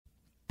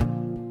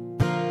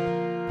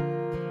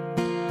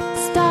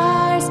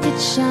could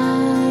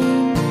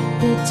shine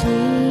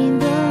between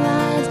the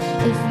lines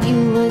if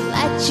you would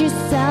let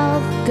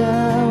yourself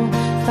go.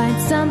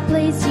 Find some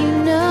place you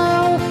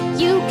know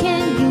you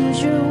can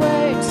use your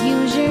words,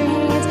 use your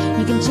hands.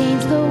 You can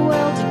change the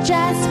world, you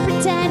just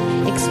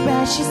pretend.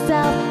 Express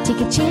yourself, take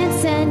a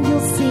chance, and you'll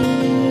see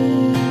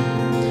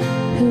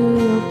who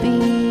you'll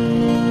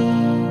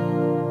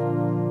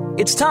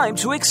be. It's time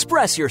to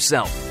express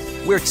yourself,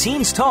 where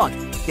teens talk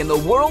and the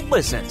world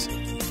listens.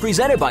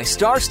 Presented by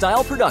Star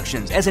Style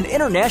Productions as an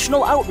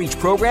international outreach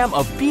program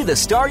of Be the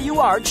Star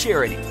You Are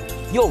charity.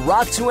 You'll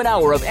rock to an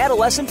hour of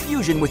adolescent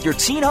fusion with your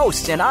teen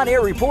hosts and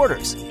on-air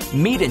reporters.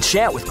 Meet and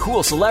chat with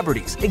cool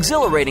celebrities,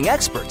 exhilarating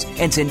experts,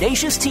 and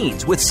tenacious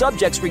teens with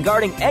subjects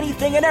regarding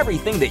anything and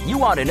everything that you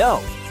want to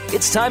know.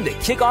 It's time to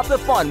kick off the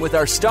fun with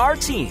our star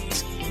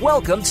teens.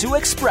 Welcome to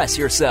Express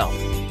Yourself.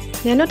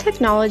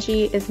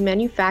 Nanotechnology is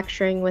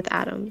manufacturing with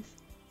atoms.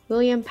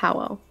 William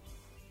Powell.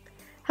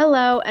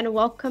 Hello and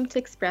welcome to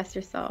Express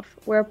Yourself.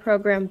 We're a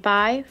program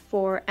by,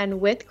 for,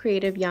 and with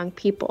creative young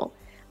people.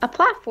 A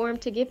platform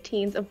to give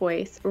teens a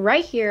voice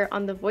right here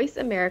on the Voice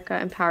America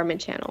Empowerment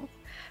Channel.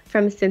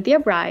 From Cynthia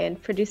Bryan,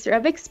 producer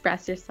of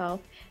Express Yourself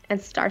and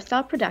Star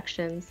Style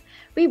Productions,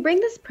 we bring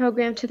this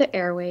program to the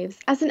airwaves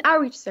as an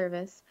outreach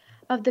service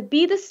of the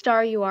Be the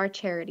Star You Are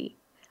charity,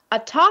 a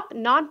top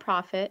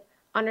nonprofit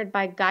honored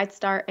by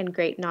GuideStar and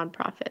great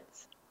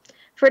nonprofits.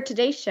 For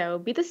today's show,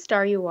 Be the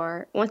Star You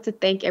Are wants to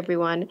thank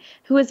everyone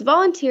who has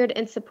volunteered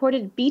and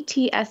supported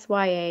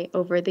BTSYA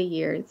over the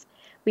years.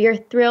 We are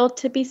thrilled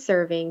to be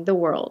serving the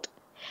world.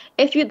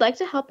 If you'd like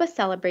to help us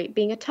celebrate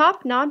being a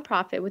top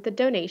nonprofit with a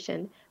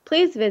donation,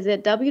 please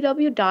visit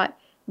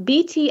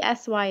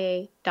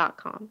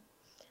www.btsya.com.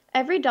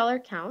 Every dollar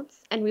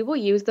counts, and we will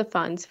use the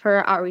funds for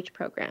our outreach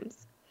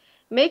programs.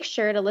 Make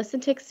sure to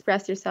listen to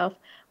Express Yourself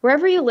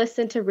wherever you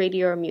listen to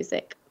radio or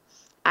music.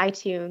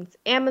 iTunes,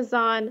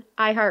 Amazon,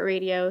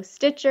 iHeartRadio,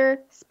 Stitcher,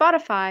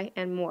 Spotify,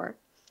 and more.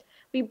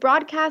 We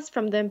broadcast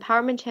from the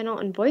Empowerment Channel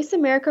on Voice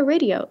America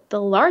Radio,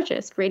 the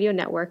largest radio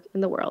network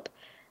in the world.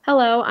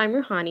 Hello, I'm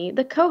Ruhani,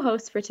 the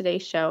co-host for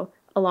today's show,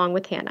 along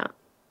with Hannah.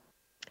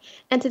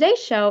 And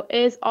today's show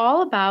is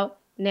all about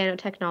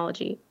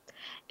nanotechnology.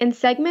 In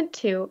segment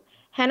 2,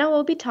 Hannah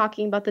will be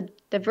talking about the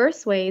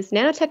diverse ways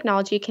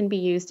nanotechnology can be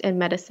used in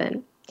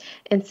medicine.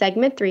 In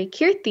segment 3,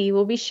 Kirti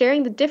will be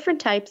sharing the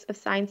different types of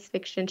science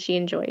fiction she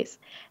enjoys.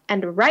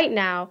 And right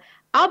now,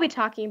 I'll be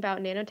talking about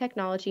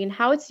nanotechnology and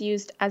how it's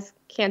used as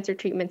cancer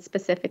treatment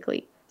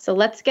specifically. So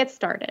let's get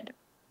started.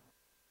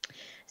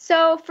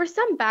 So for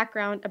some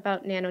background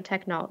about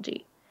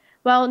nanotechnology.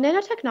 Well,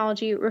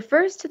 nanotechnology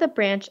refers to the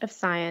branch of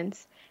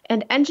science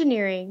and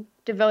engineering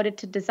devoted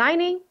to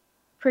designing,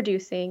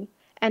 producing,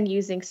 and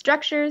using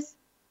structures,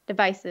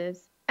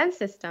 devices, and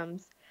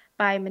systems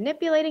by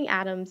manipulating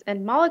atoms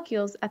and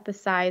molecules at the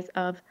size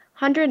of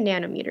 100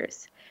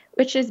 nanometers,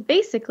 which is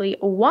basically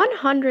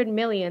 100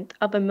 millionth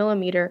of a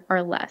millimeter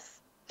or less.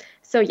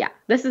 So yeah,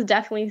 this is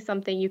definitely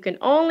something you can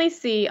only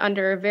see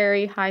under a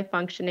very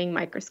high-functioning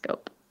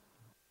microscope.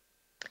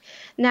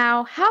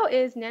 Now, how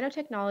is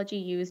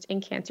nanotechnology used in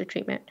cancer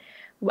treatment?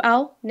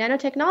 Well,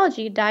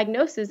 nanotechnology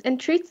diagnoses and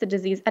treats the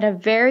disease at a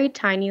very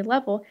tiny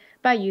level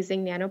by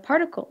using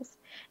nanoparticles.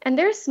 And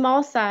their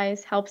small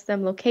size helps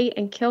them locate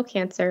and kill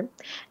cancer,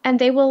 and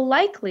they will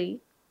likely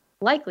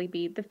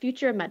be the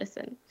future of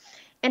medicine.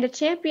 And a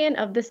champion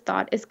of this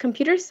thought is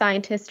computer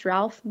scientist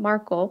Ralph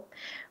Markle,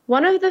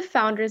 one of the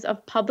founders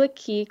of public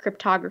key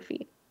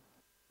cryptography.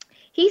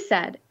 He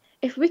said,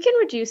 if we can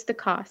reduce the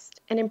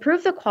cost and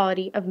improve the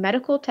quality of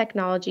medical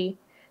technology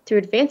through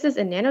advances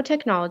in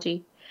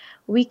nanotechnology,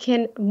 we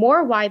can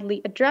more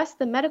widely address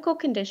the medical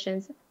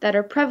conditions that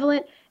are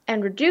prevalent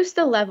and reduce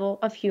the level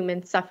of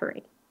human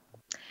suffering.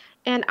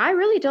 And I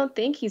really don't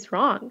think he's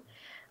wrong.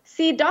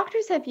 See,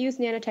 doctors have used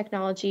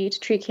nanotechnology to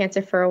treat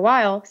cancer for a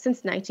while,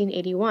 since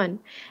 1981.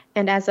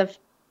 And as of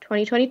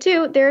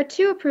 2022, there are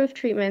 2 approved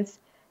treatments,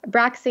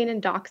 Abraxane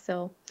and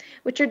Doxil,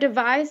 which are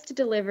devised to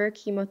deliver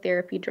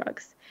chemotherapy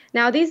drugs.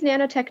 Now, these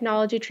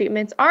nanotechnology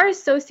treatments are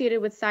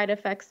associated with side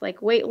effects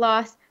like weight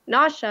loss,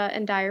 nausea,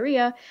 and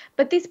diarrhea,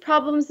 but these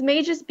problems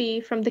may just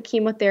be from the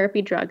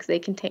chemotherapy drugs they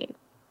contain.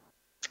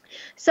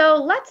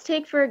 So let's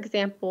take, for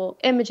example,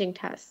 imaging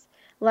tests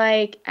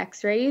like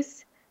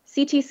X-rays,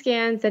 CT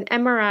scans, and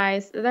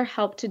MRIs that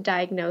help to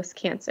diagnose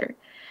cancer.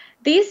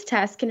 These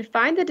tests can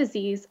find the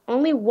disease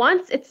only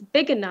once it's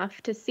big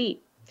enough to see.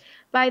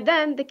 By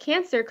then, the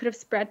cancer could have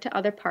spread to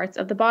other parts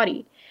of the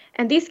body.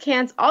 And these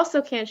scans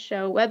also can't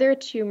show whether a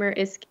tumor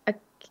is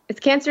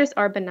cancerous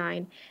or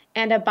benign,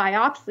 and a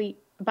biopsy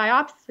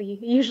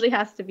usually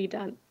has to be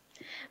done.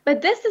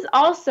 But this is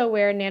also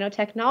where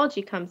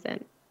nanotechnology comes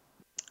in.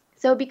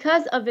 So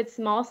because of its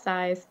small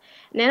size,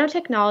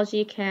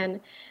 nanotechnology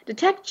can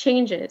detect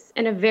changes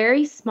in a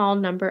very small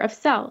number of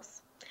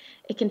cells.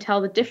 It can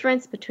tell the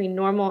difference between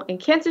normal and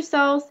cancer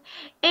cells,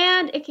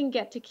 and it can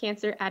get to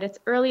cancer at its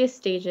earliest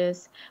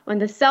stages when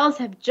the cells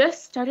have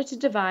just started to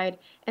divide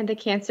and the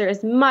cancer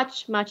is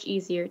much, much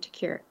easier to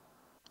cure.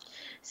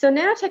 So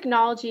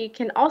nanotechnology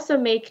can also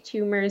make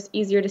tumors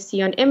easier to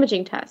see on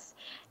imaging tests,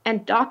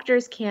 and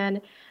doctors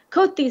can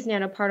coat these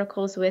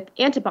nanoparticles with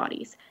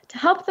antibodies to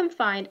help them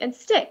find and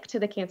stick to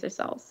the cancer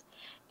cells.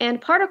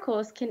 And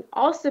particles can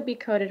also be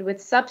coated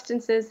with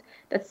substances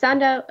that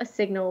send out a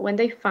signal when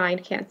they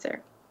find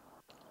cancer.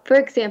 For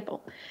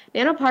example,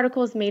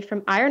 nanoparticles made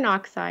from iron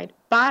oxide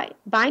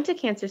bind to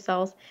cancer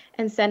cells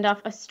and send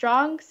off a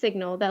strong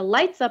signal that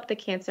lights up the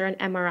cancer on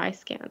MRI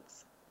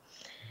scans.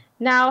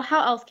 Now,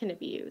 how else can it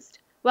be used?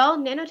 Well,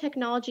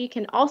 nanotechnology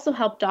can also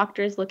help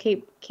doctors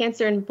locate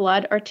cancer in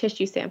blood or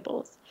tissue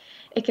samples.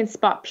 It can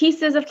spot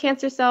pieces of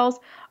cancer cells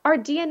or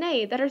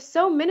DNA that are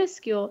so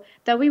minuscule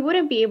that we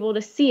wouldn't be able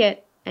to see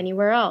it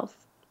anywhere else.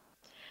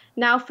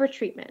 Now for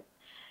treatment.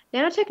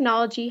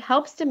 Nanotechnology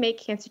helps to make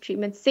cancer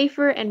treatment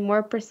safer and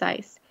more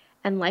precise.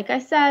 And like I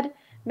said,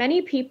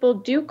 many people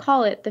do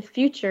call it the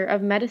future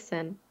of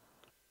medicine.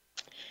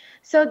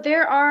 So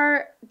there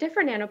are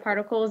different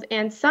nanoparticles,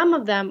 and some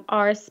of them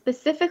are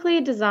specifically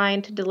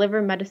designed to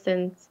deliver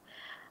medicines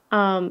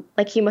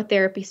like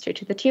chemotherapy straight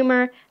to the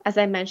tumor, as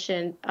I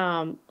mentioned,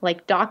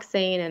 like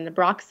Doxane and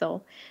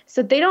Nabroxil.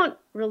 So they don't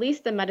release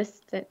the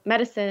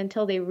medicine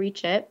until they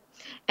reach it,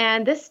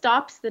 and this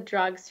stops the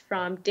drugs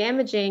from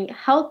damaging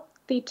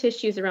healthy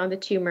tissues around the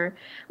tumor,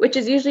 which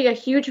is usually a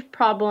huge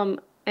problem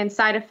and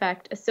side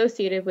effect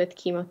associated with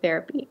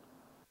chemotherapy.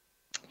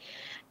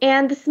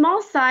 And the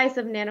small size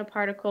of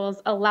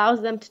nanoparticles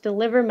allows them to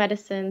deliver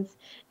medicines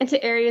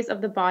into areas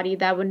of the body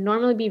that would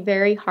normally be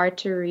very hard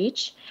to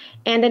reach.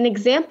 And an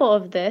example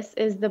of this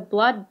is the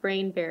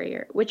blood-brain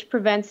barrier, which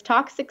prevents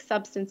toxic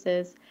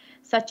substances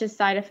such as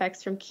side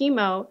effects from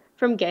chemo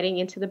from getting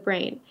into the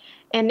brain.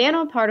 And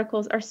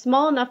nanoparticles are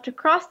small enough to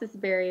cross this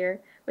barrier,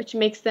 which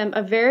makes them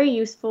a very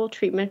useful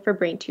treatment for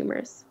brain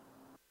tumors.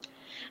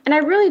 And I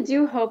really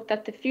do hope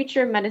that the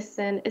future of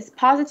medicine is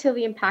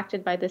positively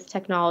impacted by this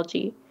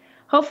technology.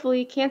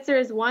 Hopefully, cancer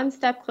is one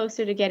step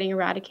closer to getting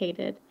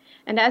eradicated.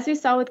 And as we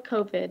saw with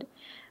COVID,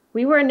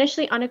 we were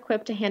initially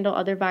unequipped to handle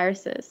other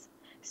viruses.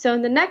 So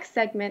in the next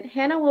segment,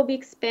 Hannah will be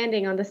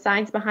expanding on the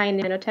science behind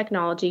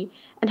nanotechnology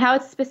and how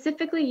it's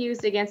specifically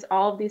used against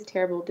all of these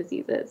terrible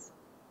diseases.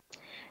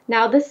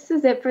 Now, this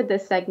is it for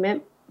this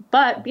segment,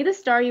 but Be the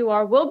Star You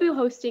Are will be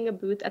hosting a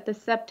booth at the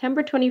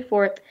September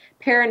 24th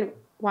Pear and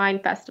Wine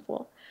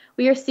Festival.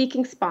 We are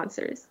seeking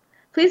sponsors.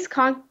 Please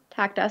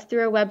contact us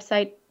through our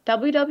website,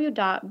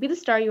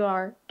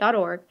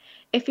 www.bethestaryouare.org,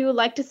 if you would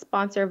like to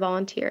sponsor or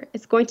volunteer.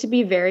 It's going to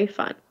be very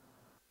fun.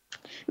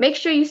 Make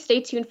sure you stay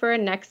tuned for our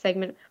next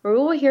segment where we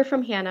will hear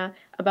from Hannah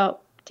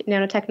about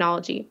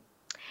nanotechnology.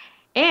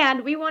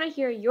 And we want to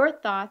hear your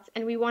thoughts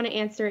and we want to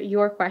answer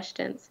your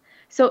questions.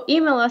 So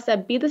email us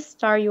at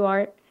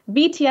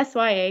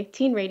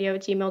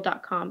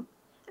btsya@teenradio@gmail.com.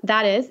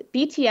 That is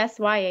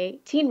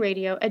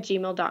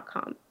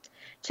btsya@teenradio@gmail.com.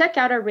 Check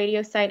out our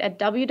radio site at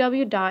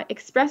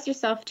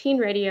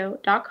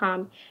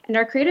www.expressyourselfteenradio.com and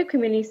our creative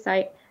community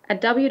site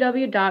at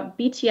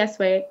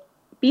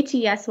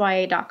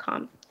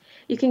www.btsya.com.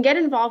 You can get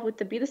involved with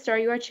the Be the Star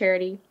You Are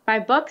charity, buy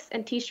books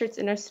and t-shirts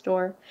in our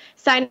store,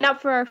 sign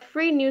up for our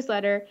free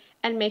newsletter,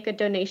 and make a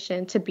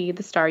donation to Be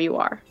the Star You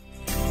Are.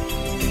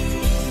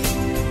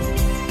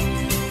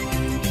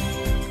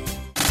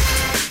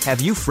 Have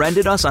you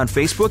friended us on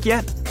Facebook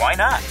yet? Why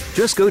not?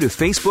 Just go to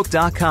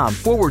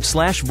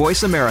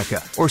facebook.com/Voice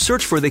America or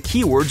search for the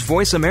keywords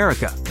Voice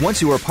America. Once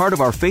you are part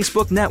of our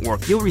Facebook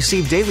network, you'll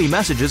receive daily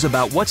messages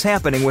about what's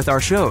happening with our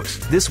shows,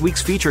 this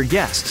week's featured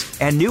guests,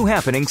 and new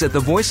happenings at the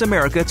Voice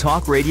America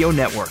Talk Radio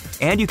Network.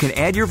 And you can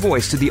add your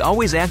voice to the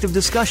always active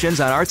discussions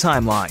on our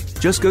timeline.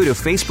 Just go to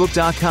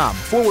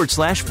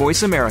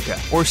facebook.com/Voice America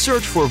or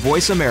search for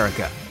Voice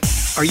America.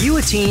 Are you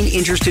a teen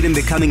interested in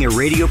becoming a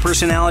radio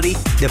personality?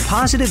 The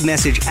Positive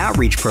Message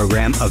Outreach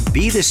Program of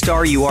Be the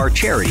Star You Are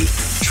charity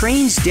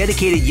trains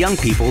dedicated young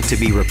people to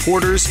be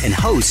reporters and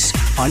hosts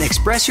on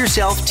Express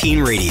Yourself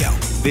Teen Radio.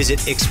 Visit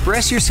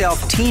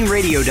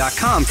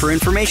expressyourselfteenradio.com for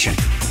information.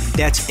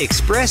 That's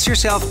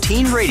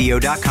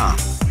expressyourselfteenradio.com.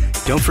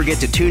 Don't forget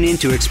to tune in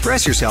to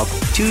Express Yourself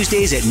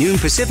Tuesdays at noon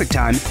Pacific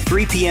Time,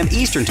 3 p.m.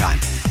 Eastern Time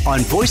on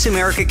Voice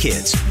America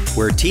Kids,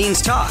 where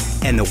teens talk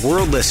and the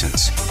world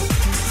listens.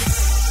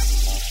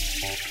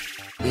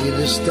 Be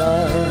the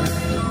star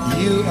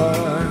you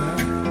are.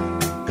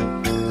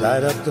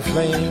 Light up the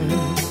flame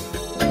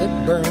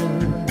that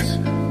burns.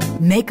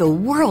 Make a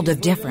world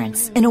of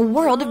difference in a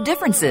world of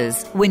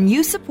differences when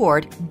you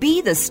support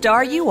Be the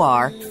Star You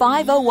Are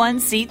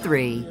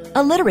 501c3,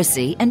 a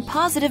literacy and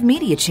positive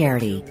media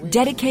charity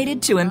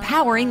dedicated to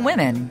empowering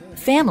women,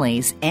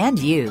 families, and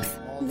youth.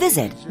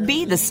 Visit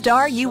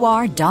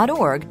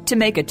BeTheStarYouAre.org to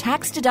make a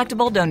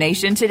tax-deductible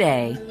donation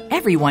today.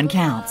 Everyone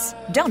counts.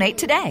 Donate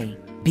today.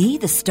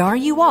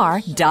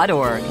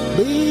 BeTheStarYouAre.org.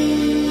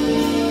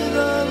 Be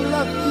the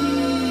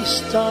lucky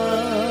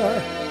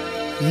star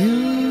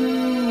you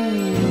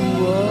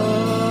are.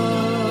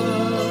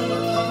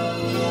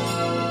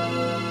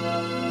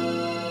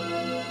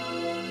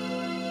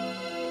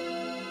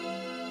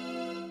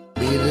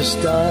 Be the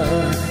star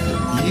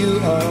you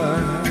are.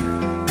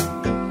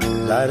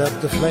 Light up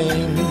the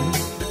flame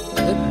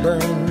that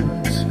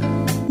burns.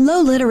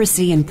 Low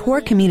literacy and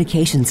poor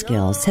communication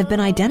skills have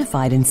been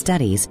identified in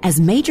studies as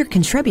major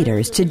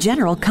contributors to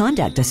general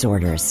conduct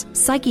disorders,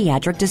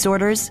 psychiatric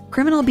disorders,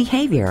 criminal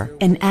behavior,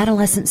 and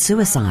adolescent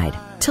suicide.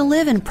 To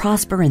live and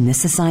prosper in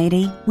this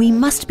society, we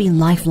must be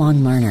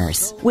lifelong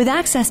learners with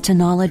access to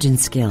knowledge and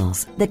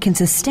skills that can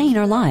sustain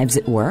our lives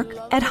at work,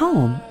 at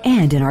home,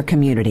 and in our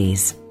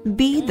communities.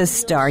 Be the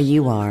Star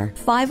You Are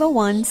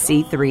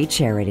 501c3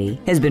 charity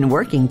has been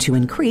working to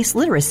increase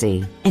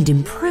literacy and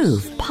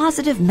improve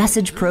positive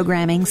message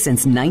programming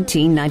since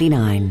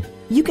 1999.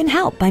 You can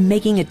help by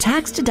making a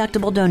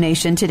tax-deductible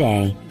donation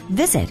today.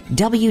 Visit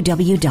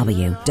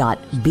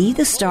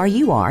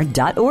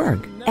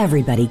www.bethestarur.org.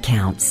 Everybody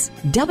counts.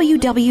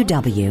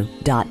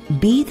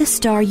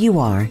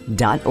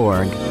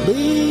 www.bethestarur.org.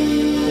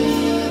 Be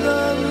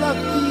the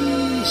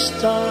lucky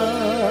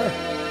star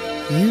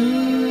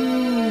you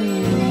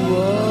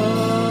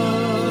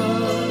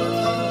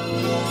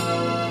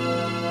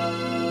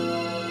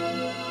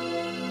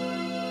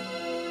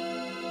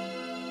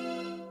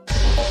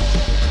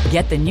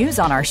Get the news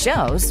on our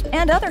shows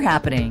and other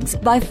happenings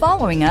by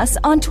following us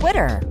on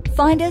Twitter.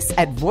 Find us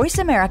at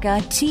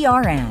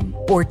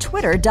VoiceAmericaTRN or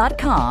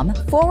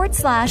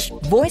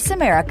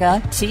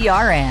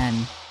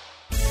twitter.com/VoiceAmericaTRN.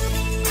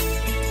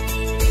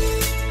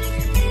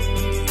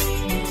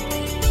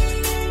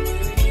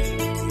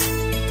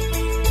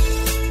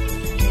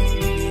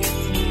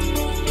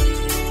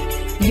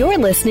 You're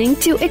listening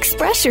to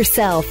Express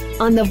Yourself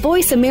on the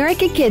Voice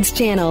America Kids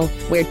channel,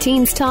 where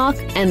teens talk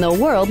and the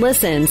world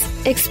listens.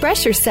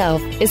 Express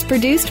Yourself is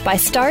produced by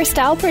Star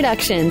Style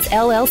Productions,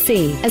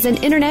 LLC, as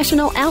an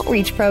international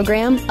outreach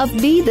program of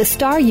Be the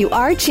Star You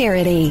Are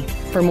charity.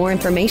 For more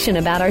information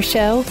about our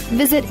show,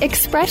 visit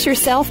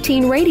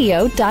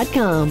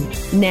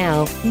ExpressYourselfTeenRadio.com.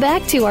 Now,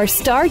 back to our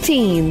Star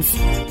Teens.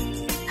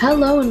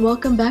 Hello and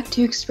welcome back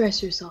to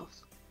Express Yourself.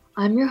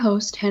 I'm your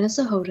host, Hannah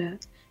Sahota,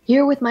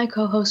 here with my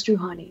co-host,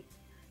 Ruhani.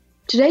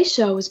 Today's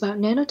show is about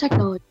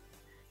nanotechnology,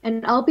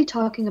 and I'll be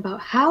talking about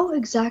how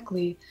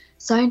exactly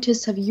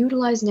scientists have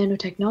utilized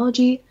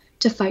nanotechnology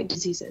to fight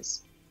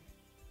diseases.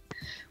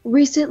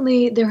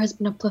 Recently, there has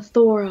been a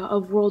plethora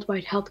of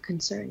worldwide health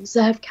concerns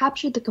that have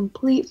captured the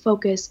complete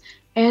focus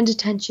and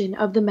attention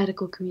of the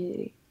medical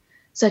community,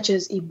 such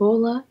as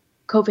Ebola,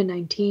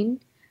 COVID-19,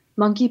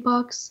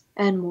 monkeypox,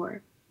 and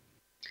more.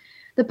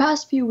 The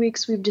past few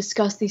weeks, we've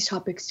discussed these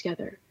topics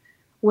together: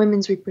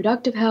 women's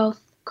reproductive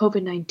health,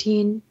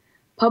 COVID-19,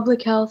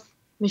 public health,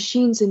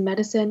 machines in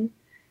medicine,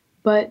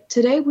 but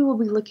today we will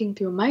be looking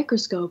through a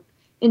microscope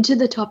into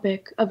the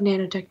topic of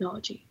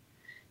nanotechnology.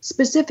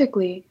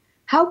 Specifically,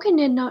 how can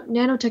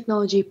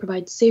nanotechnology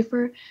provide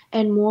safer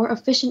and more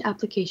efficient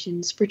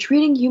applications for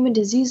treating human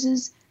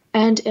diseases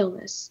and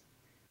illness?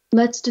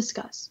 Let's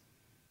discuss.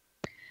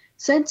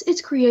 Since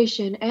its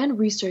creation and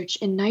research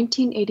in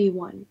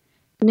 1981,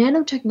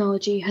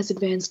 nanotechnology has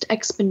advanced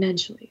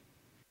exponentially,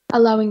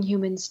 allowing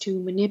humans to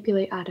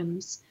manipulate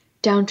atoms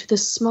down to the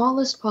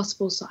smallest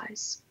possible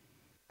size,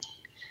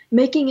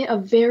 making it a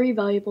very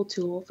valuable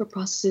tool for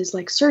processes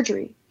like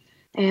surgery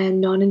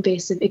and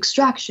non-invasive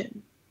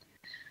extraction.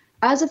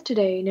 As of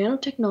today,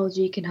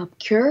 nanotechnology can help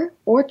cure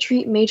or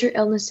treat major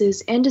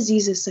illnesses and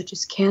diseases such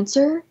as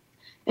cancer,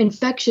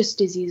 infectious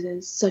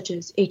diseases such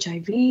as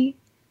HIV,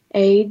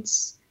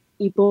 AIDS,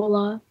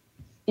 Ebola,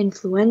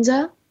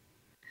 influenza,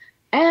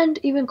 and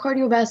even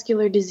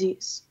cardiovascular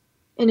disease,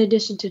 in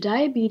addition to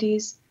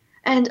diabetes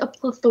and a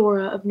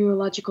plethora of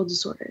neurological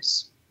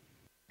disorders.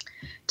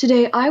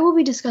 Today, I will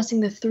be discussing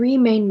the three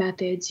main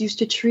methods used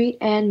to treat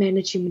and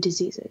manage human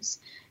diseases: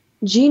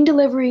 gene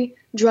delivery,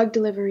 drug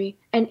delivery,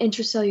 and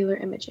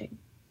intracellular imaging.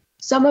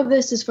 Some of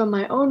this is from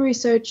my own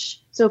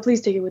research, so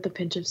please take it with a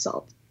pinch of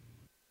salt.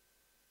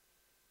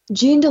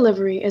 Gene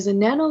delivery is a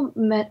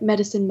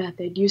nanomedicine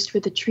method used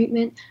for the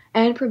treatment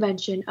and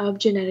prevention of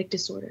genetic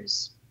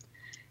disorders.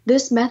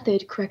 This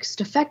method corrects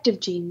defective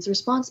genes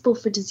responsible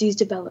for disease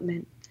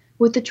development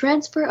with the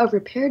transfer of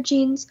repaired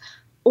genes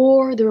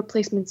or the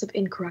replacements of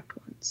incorrect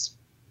ones.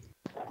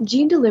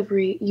 Gene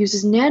delivery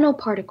uses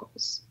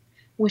nanoparticles,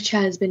 which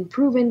has been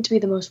proven to be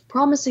the most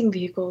promising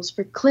vehicles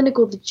for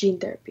clinical gene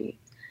therapy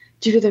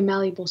due to their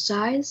malleable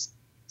size,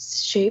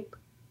 shape,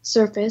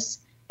 surface,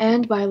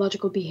 and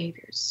biological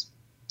behaviors.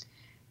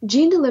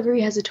 Gene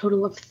delivery has a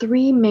total of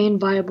three main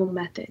viable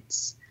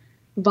methods: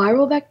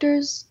 viral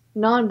vectors,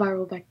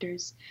 non-viral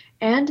vectors,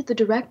 and the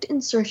direct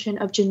insertion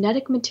of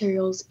genetic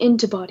materials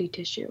into body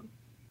tissue.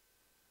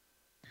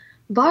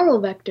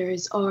 Viral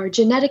vectors are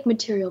genetic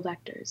material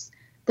vectors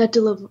that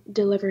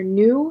deliver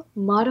new,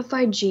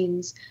 modified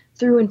genes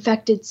through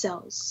infected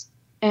cells,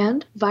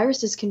 and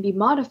viruses can be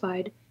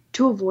modified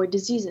to avoid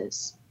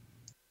diseases.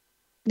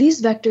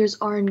 These vectors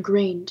are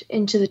ingrained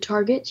into the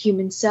target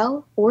human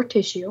cell or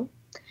tissue,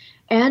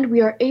 and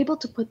we are able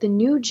to put the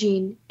new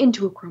gene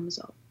into a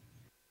chromosome.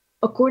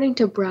 According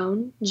to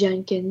Brown,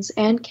 Jenkins,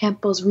 and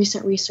Campbell's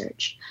recent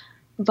research,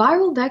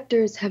 viral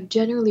vectors have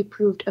generally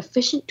proved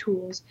efficient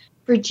tools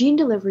for gene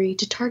delivery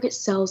to target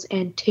cells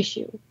and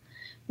tissue,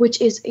 which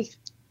is a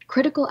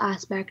critical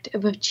aspect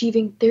of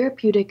achieving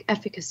therapeutic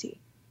efficacy.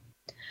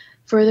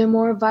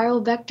 Furthermore,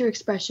 viral vector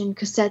expression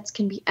cassettes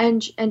can be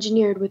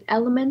engineered with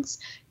elements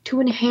to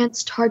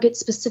enhance target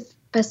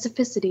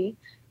specificity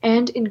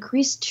and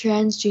increase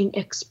transgene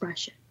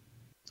expression.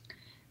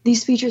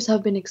 These features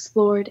have been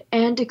explored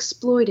and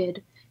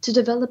exploited to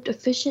develop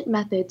efficient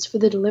methods for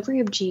the delivery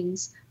of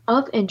genes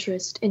of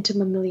interest into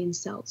mammalian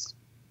cells.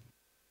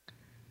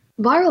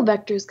 Viral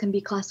vectors can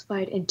be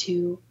classified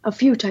into a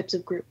few types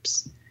of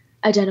groups: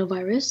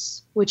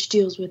 adenovirus, which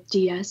deals with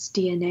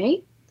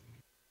DNA,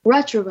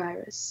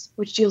 retrovirus,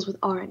 which deals with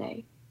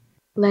RNA,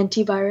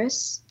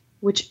 lentivirus,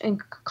 which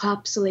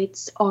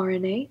encapsulates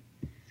RNA,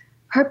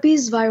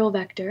 herpes viral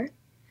vector,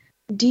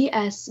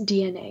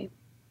 dsDNA.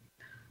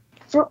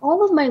 For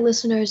all of my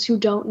listeners who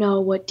don't know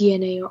what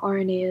DNA or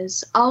RNA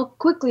is, I'll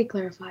quickly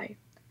clarify.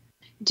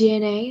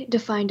 DNA,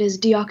 defined as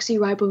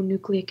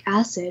deoxyribonucleic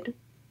acid,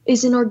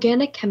 is an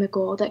organic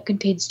chemical that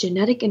contains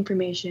genetic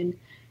information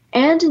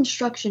and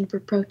instruction for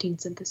protein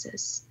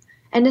synthesis,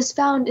 and is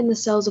found in the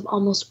cells of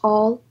almost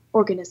all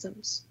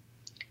organisms.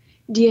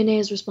 DNA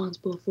is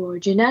responsible for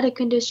genetic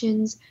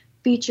conditions,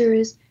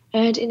 features,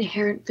 and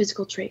inherent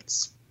physical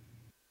traits.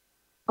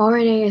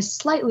 RNA is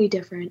slightly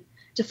different,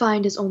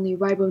 defined as only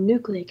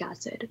ribonucleic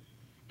acid,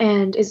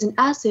 and is an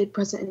acid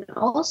present in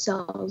all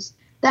cells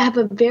that have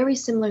a very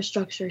similar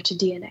structure to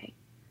DNA.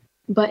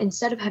 But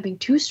instead of having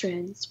two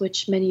strands,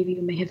 which many of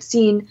you may have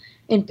seen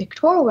in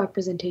pictorial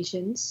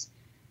representations,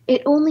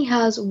 it only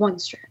has one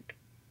strand.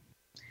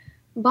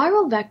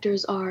 Viral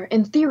vectors are,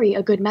 in theory,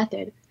 a good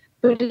method,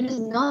 but it is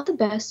not the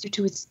best due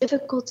to its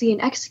difficulty in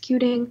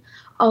executing,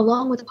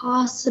 along with the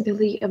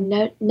possibility of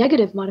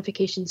negative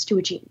modifications to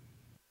a gene.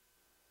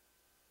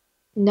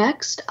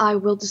 Next, I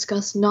will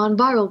discuss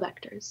non-viral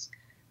vectors,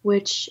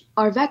 which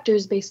are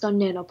vectors based on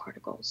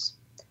nanoparticles.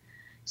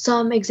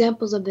 Some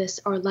examples of this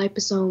are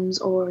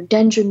liposomes or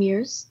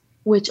dendromeres,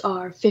 which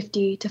are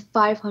 50 to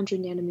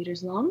 500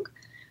 nanometers long,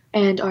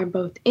 and are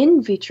both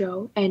in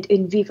vitro and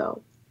in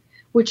vivo,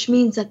 which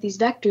means that these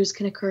vectors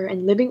can occur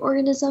in living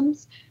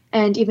organisms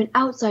and even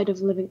outside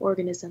of living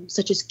organisms,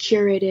 such as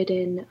curated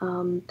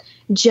in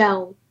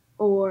gel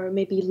or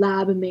maybe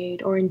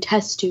lab-made or in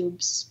test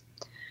tubes.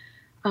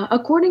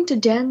 According to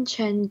Dan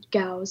Chen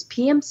Gao's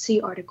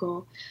PMC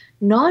article,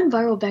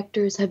 non-viral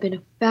vectors have been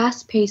a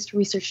fast-paced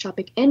research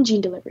topic in gene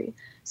delivery,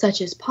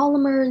 such as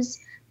polymers,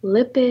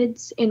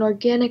 lipids,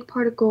 inorganic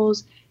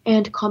particles,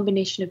 and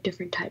combination of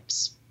different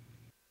types.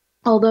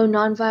 Although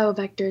non-viral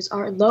vectors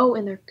are low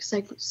in their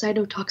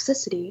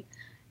cytotoxicity,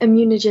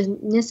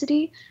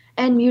 immunogenicity,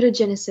 and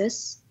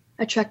mutagenesis,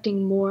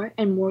 attracting more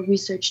and more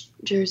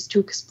researchers to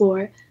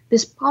explore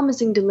this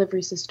promising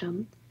delivery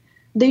system,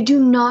 they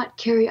do not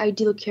carry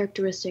ideal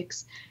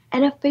characteristics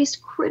and have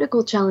faced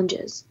critical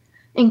challenges,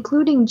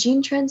 including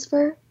gene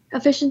transfer,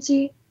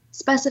 efficiency,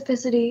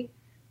 specificity,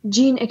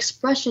 gene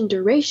expression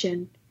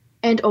duration,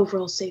 and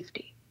overall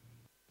safety.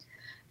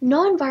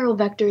 Non-viral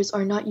vectors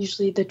are not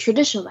usually the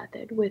traditional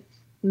method, with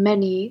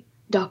many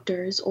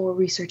doctors or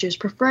researchers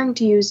preferring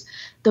to use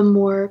the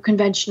more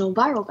conventional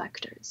viral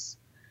vectors.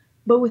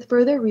 But with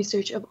further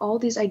research of all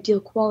these ideal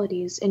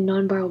qualities in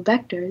non-viral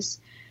vectors,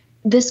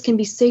 this can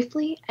be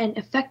safely and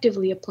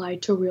effectively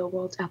applied to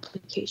real-world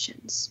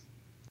applications.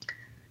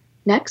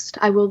 Next,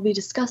 I will be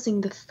discussing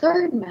the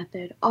third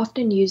method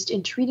often used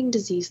in treating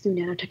disease through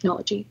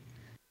nanotechnology,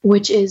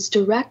 which is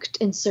direct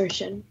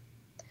insertion.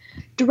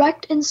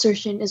 Direct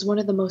insertion is one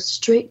of the most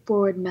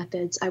straightforward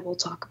methods I will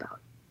talk about,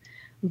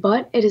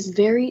 but it is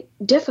very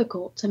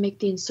difficult to make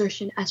the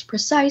insertion as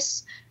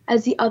precise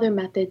as the other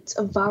methods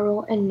of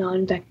viral and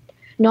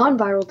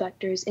non-viral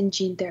vectors in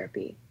gene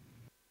therapy.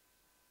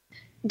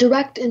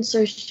 Direct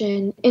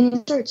insertion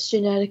inserts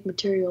genetic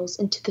materials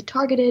into the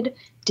targeted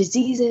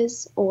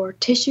diseases or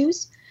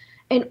tissues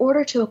in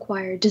order to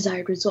acquire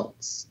desired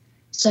results,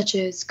 such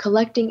as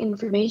collecting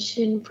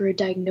information for a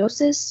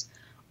diagnosis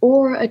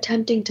or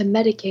attempting to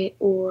medicate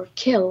or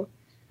kill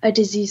a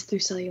disease through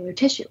cellular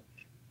tissue.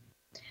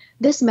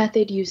 This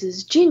method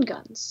uses gene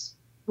guns,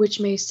 which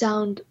may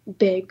sound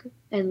big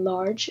and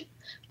large,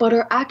 but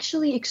are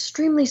actually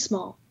extremely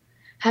small,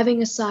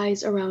 having a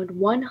size around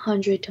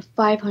 100 to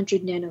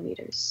 500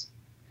 nanometers.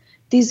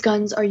 These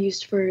guns are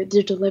used for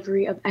the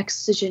delivery of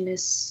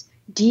exogenous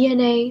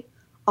DNA,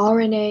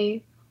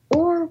 RNA,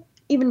 or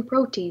even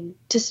protein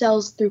to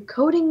cells through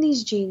coating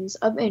these genes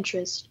of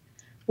interest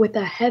with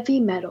a heavy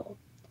metal,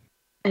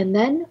 and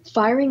then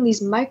firing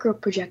these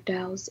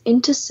microprojectiles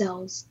into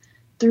cells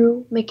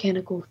through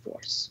mechanical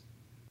force.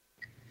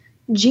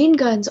 Gene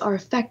guns are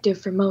effective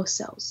for most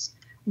cells,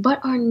 but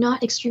are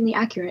not extremely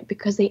accurate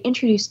because they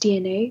introduce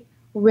DNA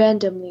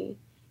randomly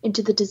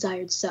into the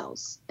desired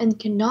cells and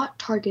cannot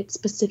target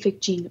specific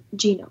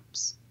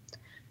genomes,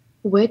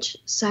 which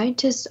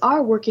scientists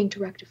are working to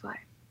rectify.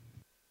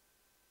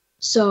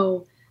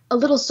 So, a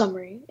little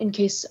summary in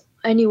case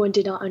anyone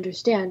did not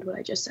understand what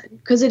I just said,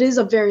 because it is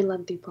a very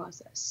lengthy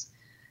process.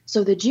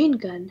 So the gene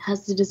gun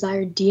has the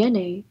desired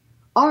DNA,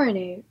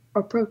 RNA,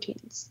 or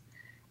proteins,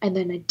 and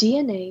then a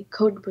DNA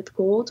coated with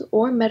gold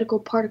or medical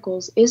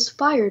particles is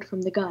fired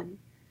from the gun,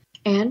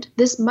 and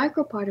this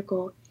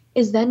microparticle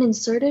is then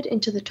inserted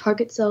into the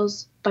target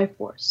cells by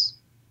force.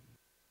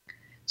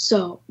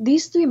 So,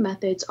 these three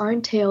methods are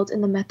entailed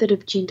in the method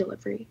of gene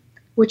delivery,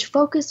 which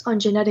focus on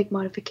genetic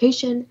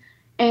modification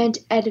and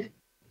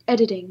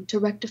editing to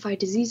rectify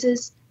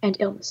diseases and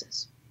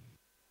illnesses.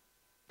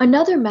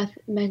 Another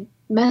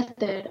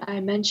method I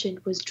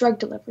mentioned was drug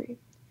delivery,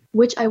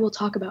 which I will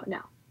talk about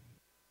now.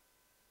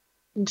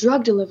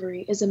 Drug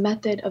delivery is a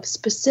method of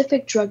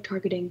specific drug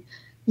targeting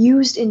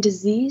used in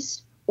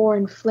diseased or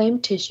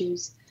inflamed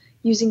tissues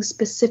using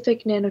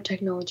specific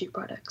nanotechnology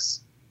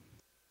products.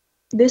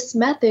 This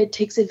method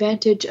takes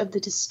advantage of the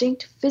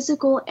distinct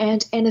physical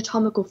and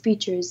anatomical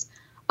features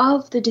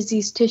of the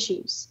diseased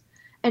tissues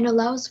and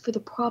allows for the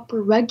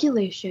proper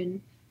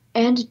regulation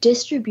and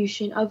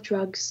distribution of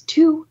drugs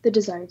to the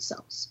desired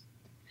cells.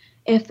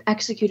 If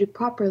executed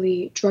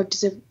properly, drug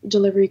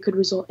delivery could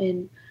result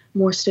in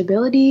more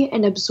stability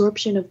and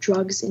absorption of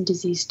drugs in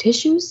diseased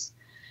tissues,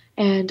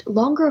 and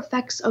longer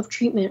effects of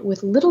treatment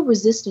with little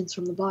resistance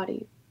from the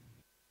body.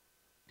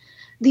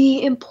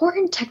 The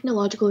important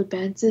technological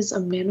advances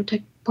of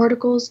nanotech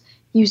particles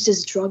used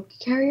as drug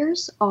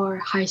carriers are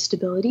high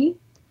stability,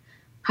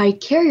 high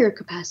carrier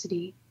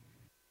capacity,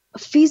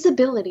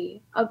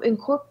 feasibility of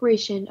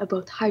incorporation of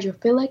both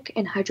hydrophilic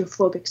and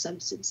hydrophobic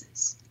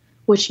substances,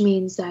 which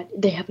means that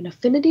they have an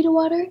affinity to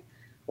water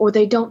or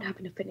they don't have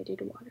an affinity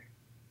to water.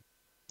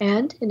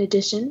 And, in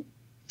addition,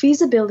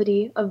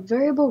 feasibility of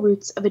variable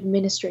routes of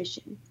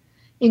administration,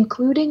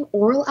 including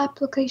oral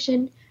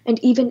application and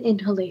even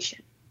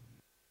inhalation.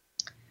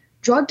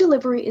 Drug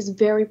delivery is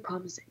very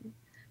promising,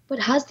 but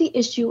has the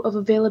issue of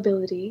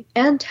availability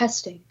and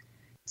testing,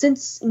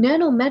 since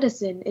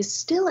nanomedicine is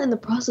still in the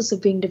process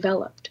of being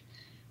developed,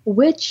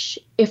 which,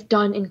 if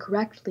done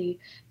incorrectly,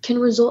 can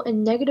result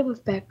in negative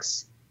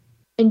effects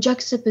in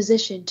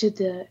juxtaposition to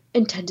the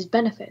intended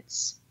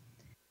benefits,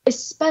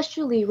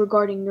 especially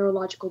regarding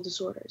neurological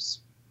disorders.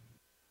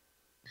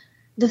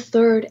 The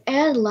third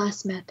and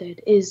last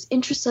method is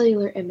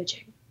intracellular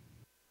imaging.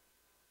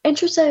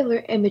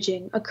 Intracellular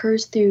imaging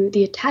occurs through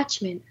the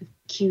attachment of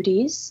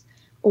QDs,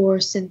 or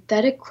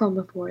synthetic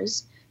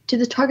chromophores, to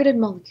the targeted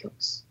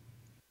molecules.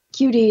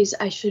 QDs,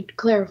 I should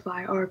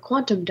clarify, are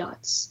quantum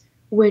dots,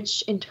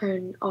 which in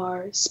turn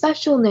are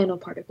special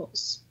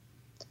nanoparticles.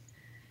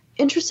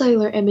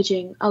 Intracellular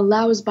imaging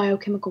allows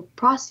biochemical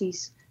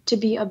processes to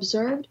be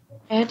observed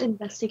and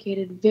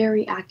investigated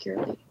very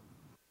accurately,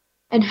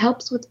 and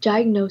helps with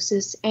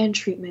diagnosis and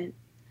treatment,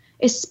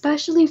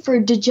 especially for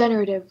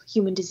degenerative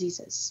human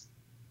diseases.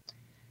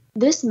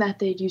 This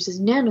method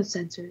uses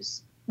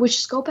nanosensors, which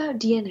scope out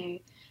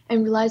DNA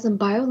and relies on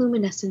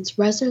bioluminescence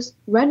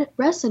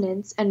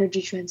resonance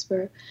energy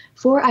transfer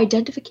for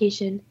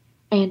identification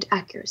and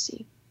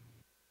accuracy.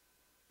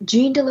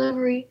 Gene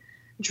delivery,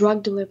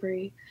 drug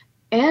delivery,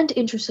 and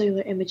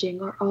intracellular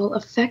imaging are all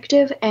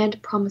effective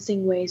and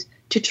promising ways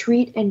to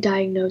treat and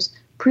diagnose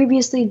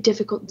previously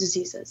difficult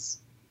diseases.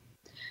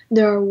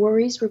 There are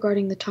worries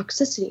regarding the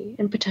toxicity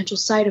and potential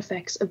side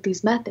effects of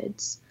these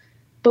methods,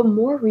 but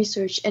more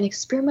research and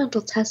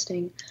experimental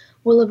testing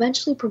will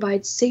eventually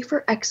provide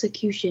safer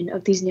execution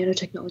of these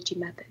nanotechnology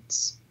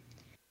methods.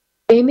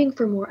 Aiming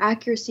for more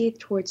accuracy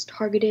towards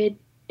targeted,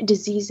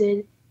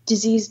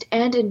 diseased,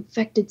 and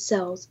infected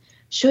cells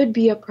should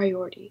be a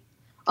priority,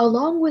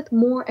 along with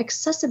more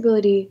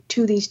accessibility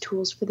to these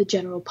tools for the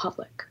general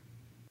public.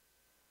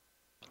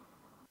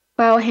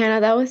 Wow,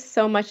 Hannah, that was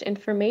so much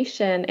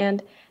information,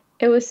 and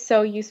it was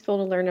so useful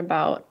to learn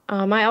about.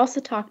 I also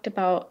talked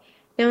about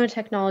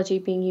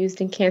nanotechnology being used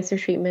in cancer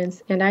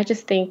treatments, and I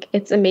just think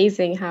it's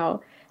amazing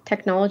how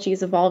technology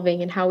is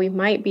evolving and how we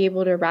might be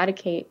able to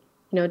eradicate,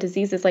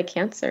 diseases like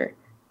cancer.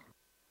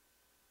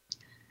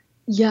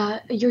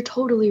 Yeah, you're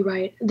totally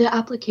right. The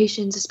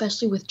applications,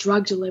 especially with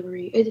drug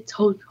delivery, it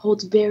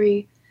holds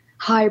very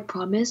high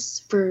promise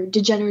for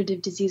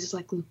degenerative diseases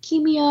like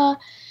leukemia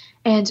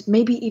and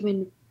maybe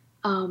even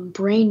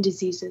brain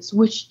diseases,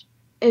 which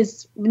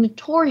is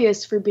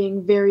notorious for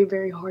being very,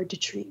 very hard to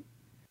treat.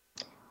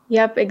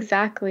 Yep,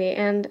 exactly.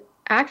 And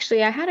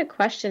actually, I had a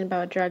question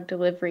about drug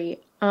delivery.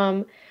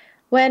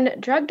 When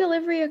drug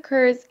delivery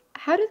occurs,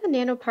 how do the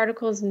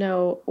nanoparticles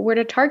know where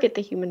to target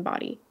the human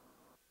body?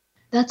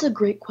 That's a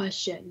great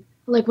question.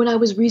 Like when I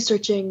was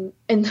researching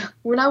and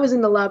when I was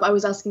in the lab, I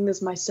was asking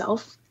this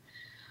myself.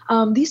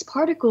 These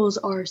particles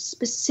are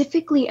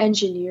specifically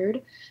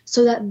engineered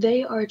so that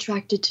they are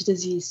attracted to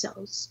disease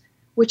cells,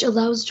 which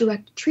allows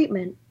direct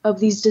treatment of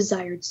these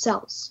desired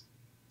cells.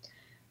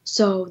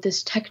 So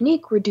this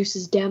technique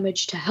reduces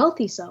damage to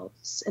healthy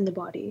cells in the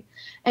body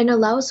and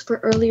allows for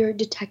earlier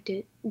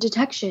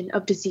detection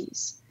of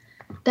disease.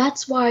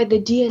 That's why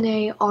the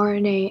DNA,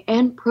 RNA,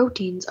 and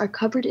proteins are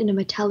covered in a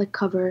metallic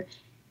cover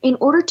in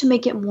order to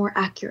make it more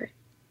accurate.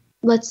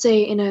 Let's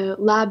say in a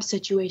lab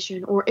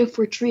situation, or if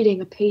we're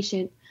treating a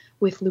patient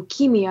with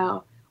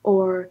leukemia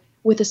or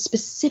with a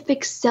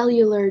specific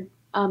cellular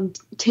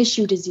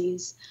tissue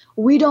disease,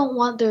 we don't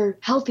want their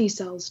healthy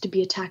cells to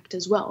be attacked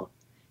as well,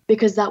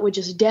 because that would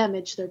just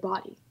damage their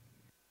body.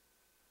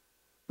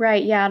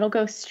 Right, yeah, it'll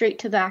go straight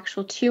to the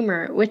actual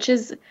tumor, which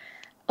is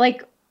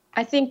like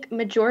I think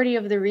majority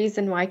of the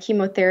reason why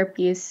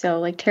chemotherapy is so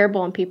like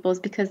terrible on people is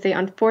because they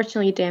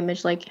unfortunately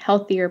damage like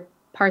healthier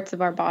parts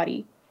of our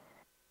body.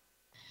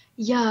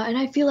 Yeah, and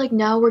I feel like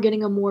now we're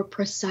getting a more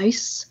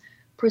precise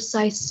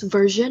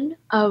version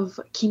of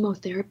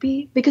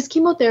chemotherapy because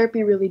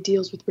chemotherapy really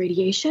deals with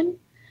radiation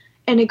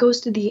and it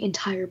goes to the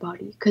entire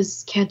body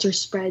because cancer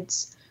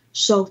spreads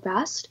so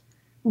fast.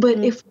 But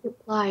if we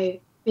apply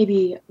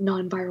maybe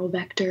non-viral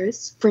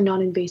vectors for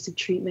non-invasive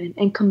treatment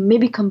and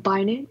maybe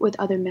combine it with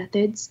other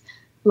methods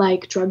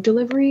like drug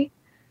delivery,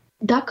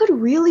 that could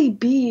really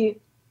be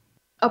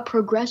a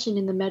progression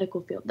in the medical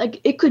field.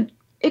 Like it could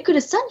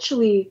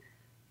essentially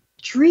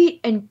treat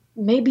and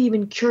maybe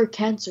even cure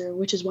cancer,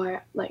 which is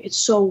why like it's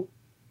so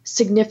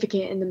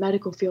significant in the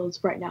medical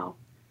fields right now.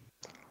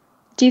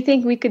 Do you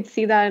think we could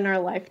see that in our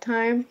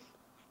lifetime?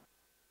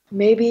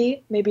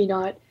 Maybe, maybe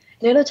not.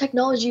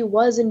 Nanotechnology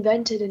was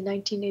invented in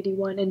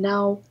 1981, and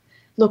now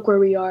look where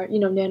we are. You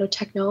know,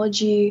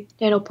 nanotechnology,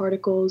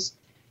 nanoparticles.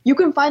 You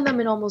can find them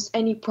in almost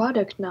any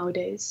product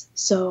nowadays,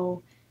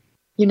 so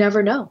you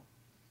never know.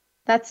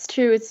 That's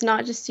true. It's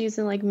not just used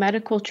in like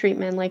medical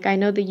treatment. Like I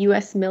know the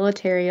U.S.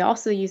 military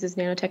also uses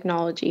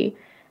nanotechnology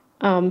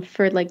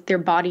for like their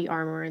body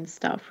armor and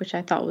stuff, which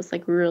I thought was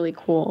like really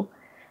cool.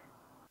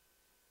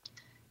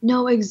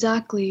 No,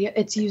 exactly.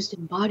 It's used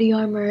in body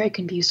armor. It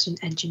can be used in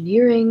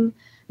engineering,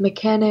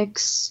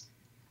 mechanics,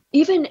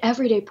 even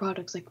everyday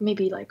products like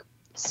maybe like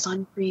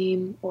sun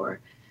cream, or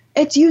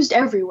it's used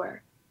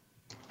everywhere.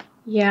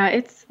 Yeah,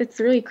 it's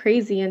really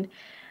crazy. And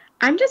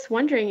I'm just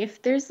wondering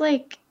if there's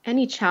like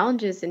any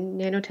challenges in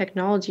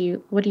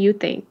nanotechnology. What do you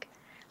think?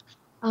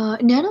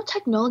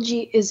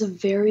 Nanotechnology is a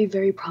very,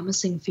 very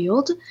promising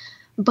field,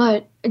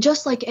 but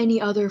just like any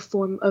other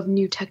form of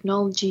new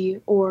technology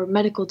or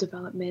medical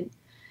development,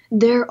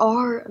 there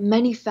are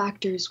many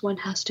factors one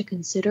has to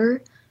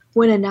consider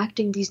when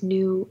enacting these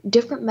new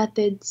different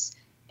methods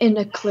in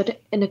a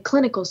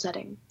clinical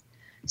setting,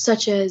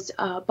 such as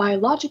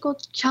biological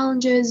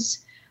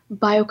challenges,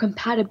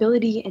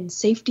 biocompatibility, and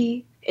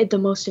safety. The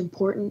most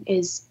important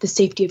is the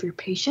safety of your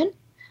patient,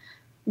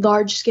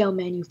 large-scale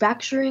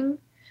manufacturing.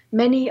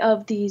 Many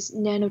of these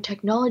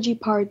nanotechnology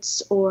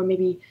parts, or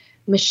maybe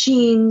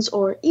machines,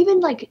 or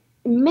even like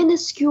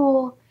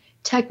minuscule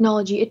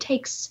technology, it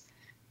takes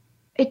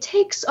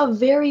a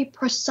very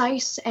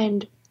precise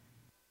and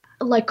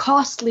like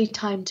costly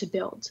time to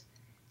build.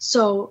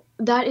 So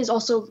that is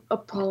also a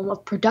problem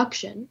of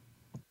production.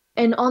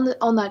 And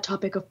on that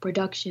topic of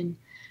production,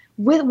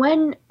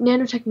 when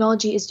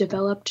nanotechnology is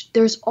developed,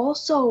 there's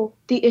also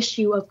the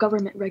issue of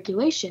government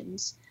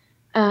regulations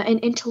and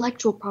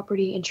intellectual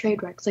property and trade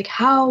regs. Like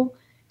how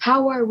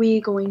are we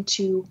going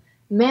to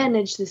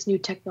manage this new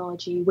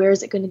technology? Where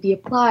is it going to be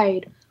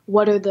applied?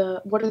 What are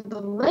the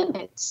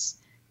limits?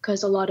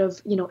 Because a lot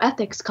of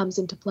ethics comes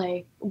into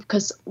play.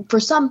 Because for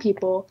some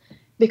people,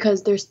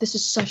 because this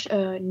is such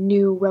a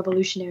new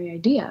revolutionary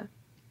idea,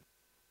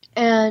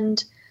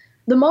 and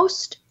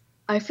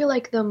I feel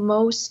like the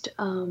most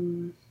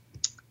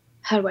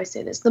how do I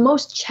say this? The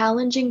most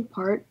challenging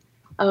part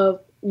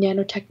of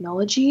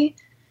nanotechnology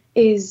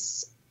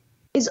is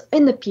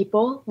in the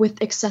people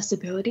with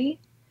accessibility,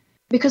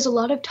 because a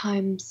lot of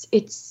times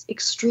it's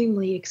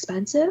extremely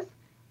expensive.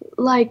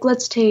 Like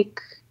let's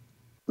take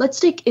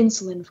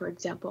insulin, for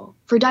example,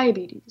 for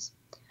diabetes.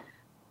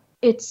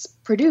 It's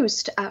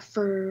produced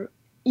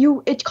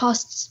it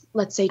costs,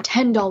 let's say,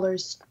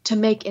 $10 to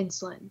make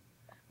insulin,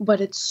 but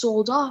it's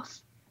sold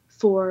off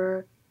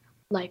for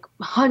like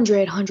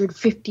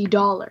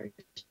 $150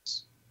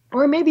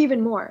 or maybe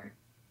even more.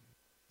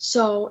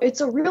 So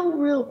it's a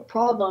real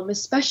problem,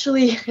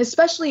 especially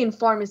in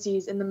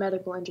pharmacies in the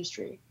medical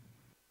industry.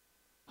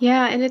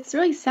 Yeah, and it's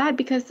really sad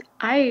because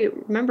I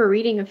remember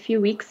reading a few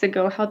weeks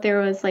ago how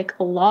there was like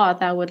a law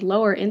that would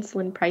lower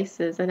insulin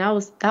prices, and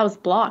that was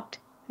blocked,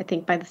 I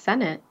think, by the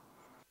Senate.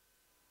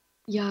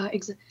 Yeah,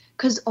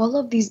 because all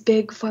of these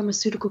big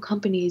pharmaceutical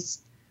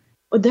companies,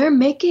 they're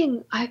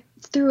making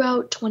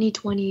throughout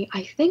 2020,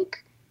 I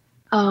think,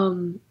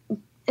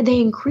 they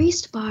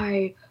increased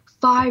by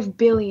 $5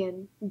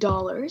 billion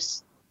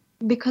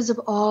because of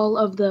all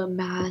of the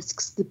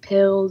masks, the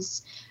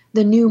pills,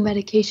 the new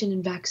medication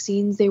and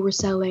vaccines they were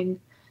selling.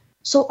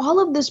 So all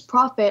of this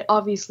profit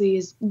obviously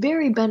is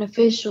very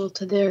beneficial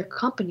to their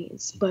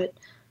companies, but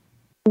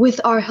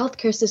with our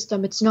healthcare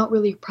system, it's not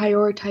really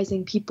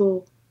prioritizing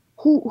people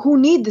who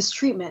need this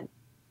treatment.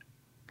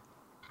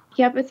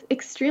 Yep, it's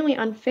extremely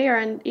unfair.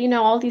 And,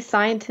 all these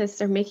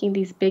scientists are making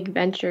these big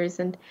ventures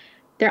and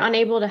they're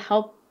unable to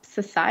help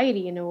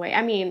society in a way.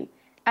 I mean,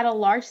 at a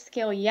large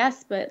scale,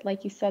 yes, but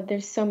like you said,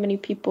 there's so many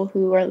people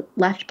who are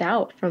left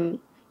out from,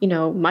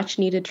 much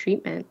needed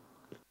treatment.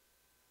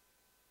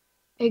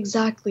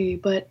 Exactly.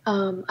 But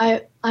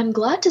I'm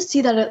glad to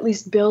see that at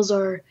least bills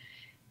are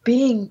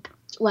being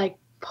like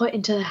put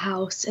into the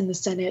House and the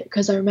Senate,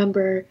 because I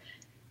remember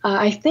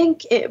I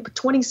think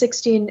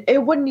 2016,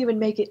 it wouldn't even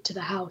make it to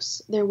the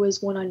House. There was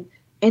one on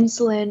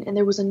insulin, and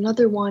there was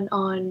another one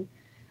on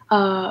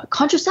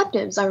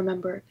contraceptives, I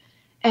remember.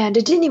 And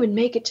it didn't even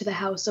make it to the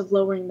house of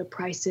lowering the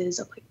prices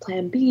of like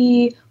Plan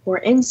B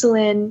or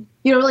insulin,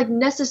 like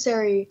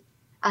necessary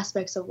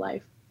aspects of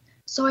life.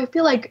 So I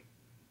feel like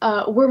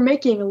we're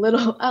making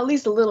at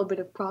least a little bit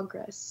of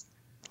progress.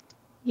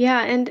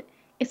 Yeah, and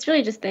it's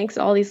really just thanks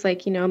to all these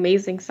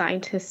amazing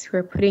scientists who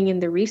are putting in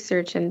the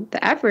research and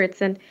the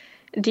efforts. And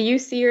do you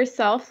see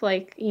yourself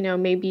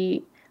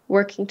maybe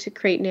working to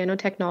create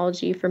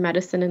nanotechnology for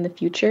medicine in the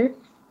future?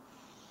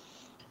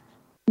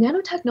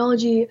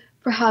 Nanotechnology,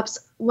 perhaps,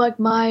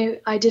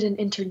 I did an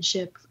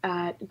internship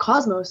at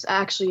Cosmos,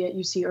 actually at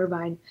UC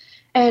Irvine,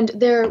 and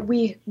there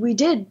we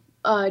did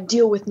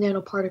deal with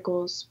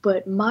nanoparticles,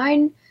 but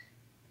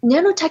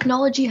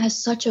nanotechnology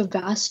has such a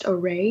vast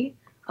array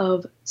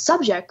of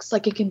subjects,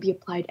 it can be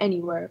applied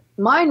anywhere.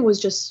 Mine was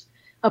just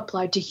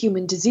applied to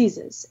human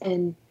diseases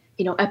and,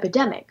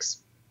 epidemics.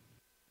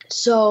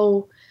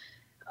 So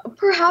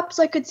perhaps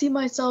I could see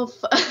myself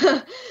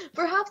going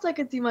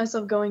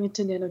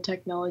into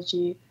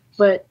nanotechnology,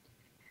 but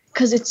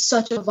because it's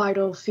such a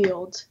vital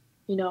field,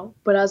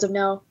 but as of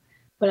now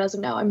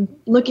I'm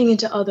looking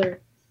into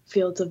other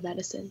fields of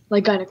medicine,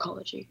 like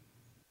gynecology.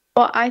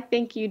 Well, I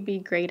think you'd be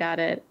great at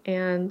it.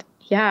 And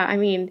yeah,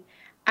 I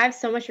have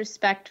so much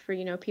respect for,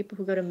 people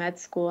who go to med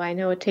school. I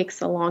know it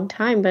takes a long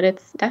time, but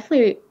it's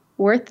definitely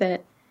worth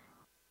it.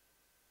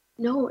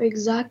 No,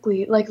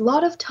 exactly. A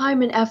lot of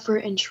time and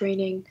effort and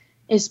training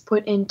is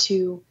put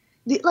into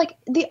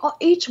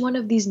each one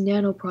of these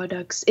nano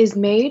products is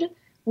made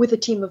with a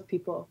team of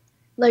people.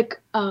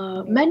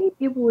 Many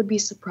people would be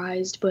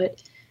surprised,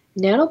 but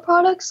nano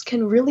products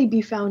can really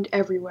be found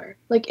everywhere.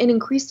 An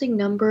increasing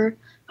number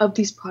of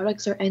these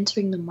products are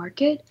entering the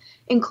market,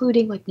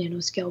 including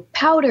nanoscale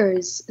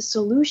powders,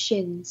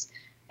 solutions,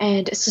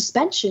 and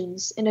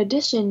suspensions, in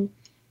addition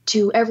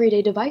to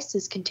everyday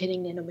devices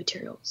containing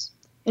nanomaterials.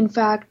 In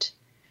fact,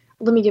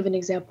 let me give an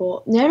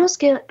example.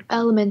 Nanoscale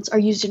elements are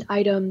used in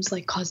items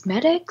like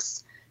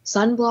cosmetics,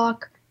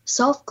 sunblock,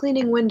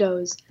 self-cleaning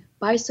windows,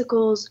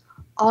 bicycles,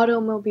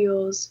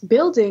 automobiles,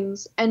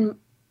 buildings, and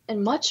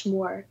much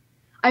more.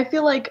 I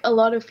feel like a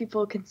lot of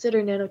people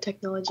consider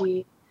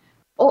nanotechnology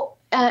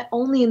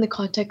only in the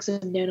context of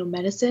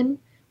nanomedicine,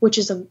 which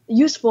is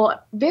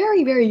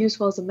very, very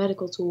useful as a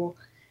medical tool,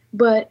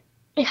 but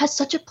it has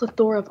such a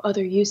plethora of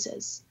other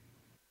uses.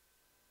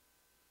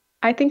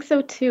 I think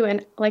so too.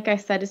 And like I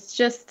said, it's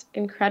just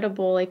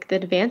incredible, the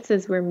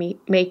advances we're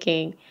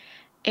making.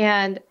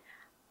 And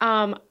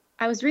I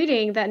was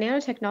reading that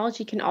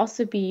nanotechnology can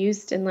also be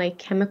used in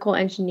chemical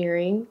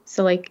engineering.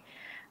 So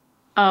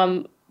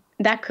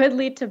that could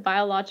lead to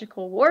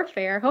biological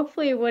warfare.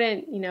 Hopefully it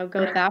wouldn't,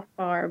 go that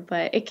far,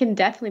 but it can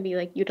definitely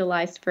be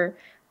utilized for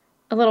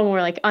a little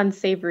more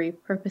unsavory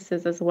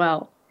purposes as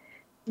well.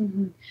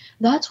 Mm-hmm.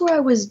 That's where I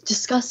was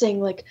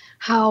discussing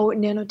how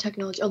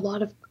nanotechnology,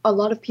 a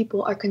lot of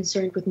people are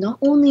concerned with not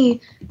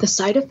only the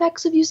side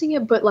effects of using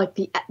it, but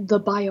the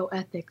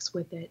bioethics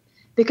with it,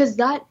 because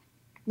the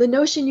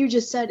notion you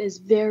just said is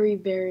very,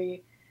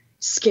 very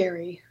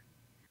scary.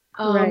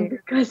 Right.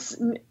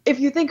 Because if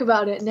you think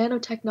about it,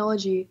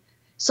 nanotechnology,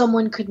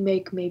 someone could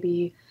make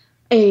maybe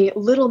a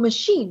little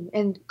machine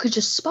and could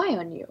just spy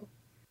on you.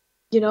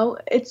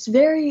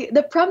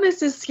 The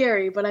premise is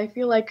scary, but I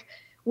feel like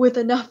with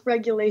enough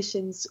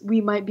regulations, we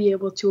might be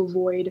able to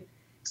avoid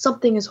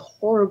something as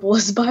horrible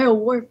as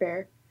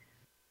biowarfare.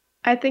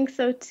 I think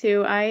so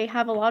too. I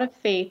have a lot of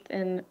faith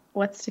in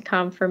what's to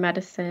come for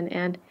medicine,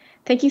 and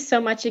thank you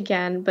so much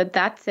again, but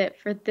that's it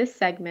for this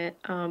segment.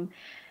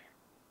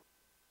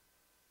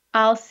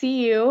 I'll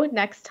see you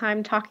next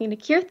time talking to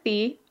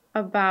Kirthi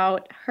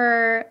about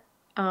her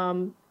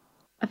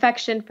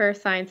affection for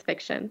science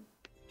fiction.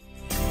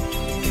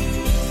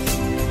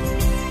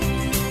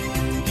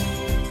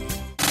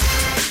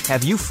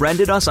 Have you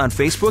friended us on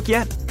Facebook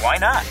yet? Why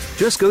not?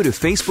 Just go to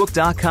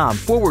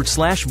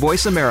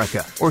facebook.com/Voice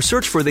America or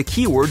search for the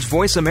keywords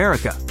Voice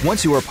America.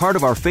 Once you are part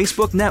of our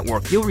Facebook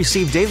network, you'll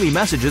receive daily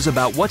messages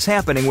about what's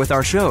happening with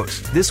our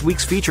shows, this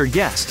week's featured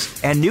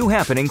guests, and new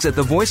happenings at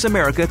the Voice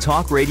America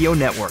Talk Radio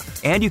Network.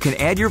 And you can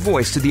add your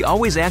voice to the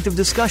always active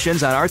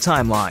discussions on our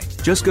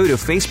timeline. Just go to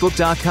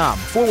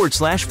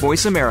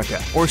facebook.com/Voice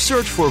America or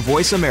search for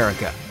Voice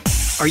America.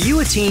 Are you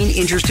a teen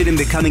interested in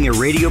becoming a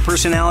radio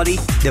personality?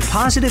 The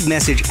Positive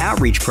Message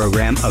Outreach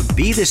Program of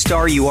Be the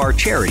Star You Are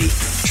charity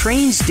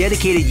trains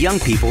dedicated young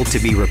people to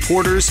be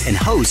reporters and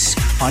hosts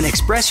on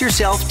Express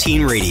Yourself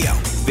Teen Radio.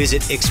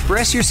 Visit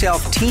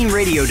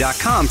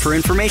expressyourselfteenradio.com for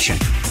information.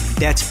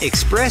 That's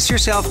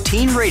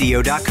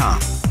expressyourselfteenradio.com.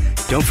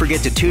 Don't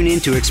forget to tune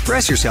in to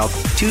Express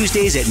Yourself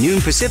Tuesdays at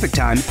noon Pacific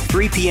Time,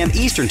 3 p.m.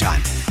 Eastern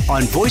Time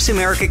on Voice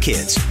America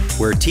Kids,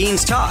 where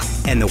teens talk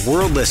and the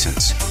world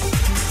listens.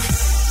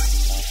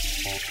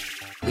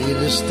 Be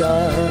the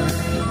star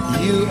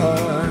you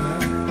are.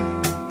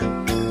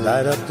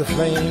 Light up the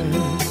flame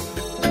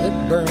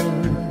that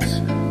burns.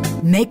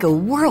 Make a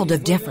world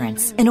of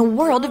difference in a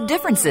world of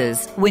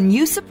differences when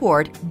you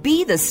support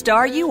Be the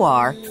Star You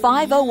Are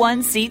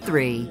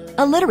 501c3,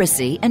 a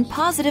literacy and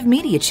positive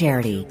media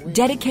charity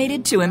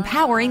dedicated to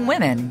empowering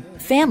women,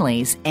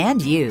 families,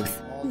 and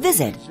youth.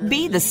 Visit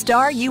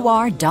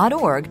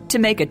BeTheStarYouAre.org to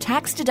make a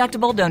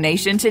tax-deductible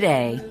donation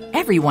today.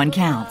 Everyone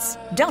counts.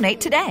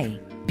 Donate today.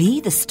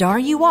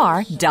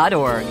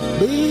 BeTheStarYouAre.org.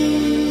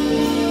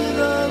 Be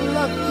the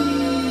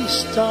lucky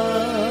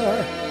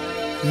star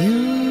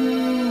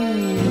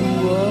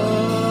you are.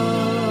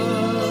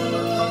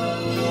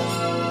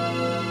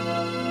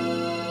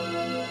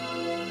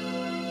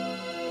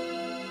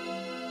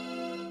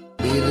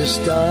 Be the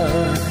star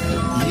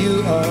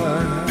you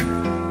are.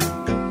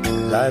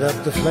 Light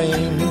up the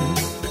flame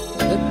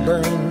that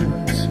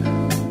burns.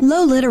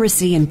 Low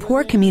literacy and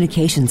poor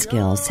communication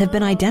skills have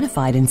been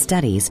identified in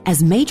studies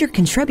as major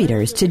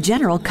contributors to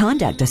general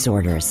conduct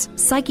disorders,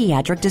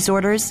 psychiatric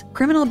disorders,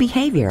 criminal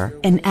behavior,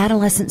 and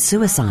adolescent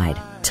suicide.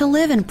 To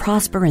live and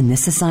prosper in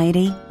this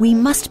society, we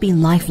must be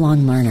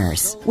lifelong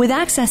learners with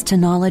access to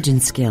knowledge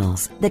and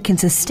skills that can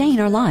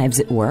sustain our lives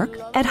at work,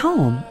 at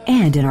home,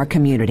 and in our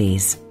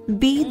communities.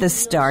 Be the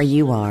Star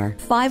You Are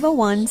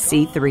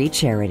 501c3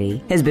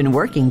 charity has been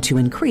working to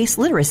increase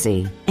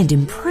literacy and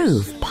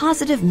improve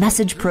positive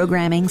message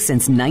programming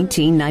since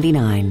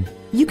 1999.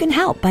 You can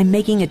help by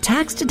making a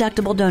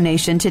tax-deductible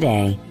donation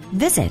today.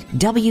 Visit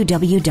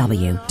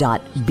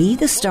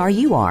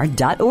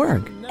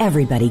www.BeTheStarYouAre.org.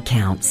 Everybody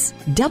counts.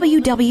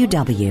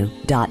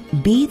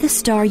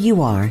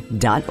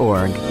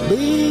 www.BeTheStarYouAre.org.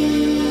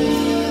 Be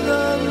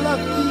the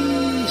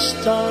lucky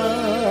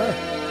star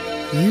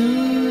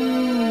you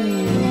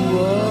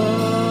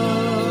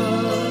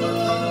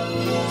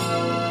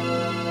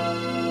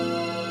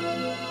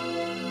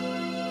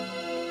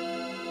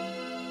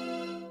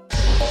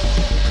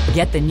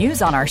Get the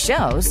news on our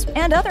shows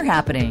and other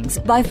happenings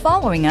by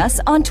following us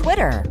on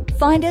Twitter.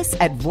 Find us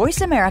at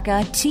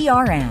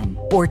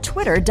VoiceAmericaTRN or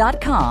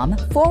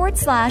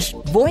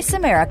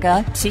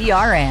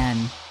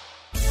twitter.com/VoiceAmericaTRN.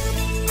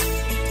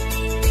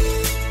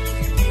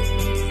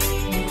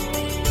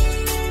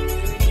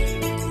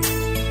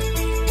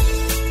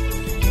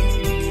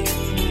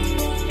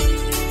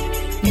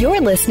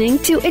 You're listening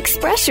to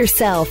Express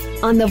Yourself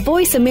on the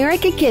Voice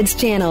America Kids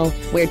channel,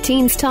 where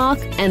teens talk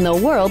and the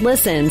world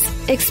listens.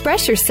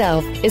 Express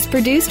Yourself is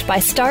produced by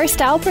Star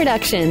Style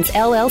Productions,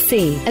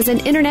 LLC, as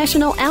an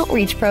international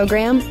outreach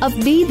program of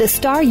Be the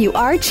Star You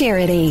Are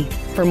charity.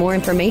 For more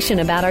information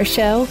about our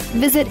show,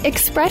 visit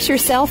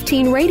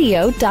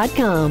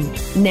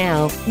ExpressYourselfTeenRadio.com.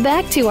 Now,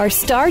 back to our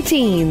Star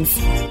Teens.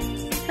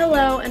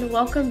 Hello and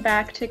welcome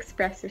back to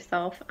Express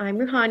Yourself. I'm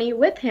Ruhani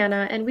with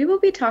Hannah, and we will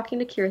be talking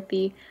to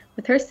Kirti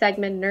with her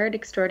segment Nerd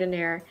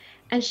Extraordinaire,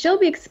 and she'll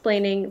be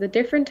explaining the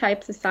different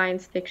types of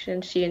science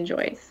fiction she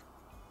enjoys.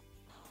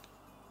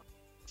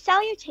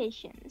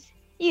 Salutations.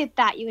 You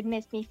thought you would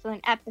miss me for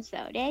an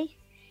episode, eh?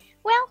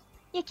 Well,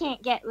 you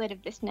can't get rid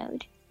of this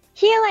node.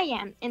 Here I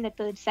am in the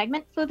third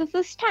segment for the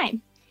first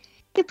time.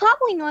 You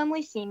probably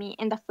normally see me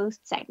in the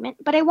first segment,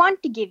 but I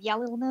want to give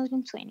y'all little nerd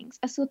and trainings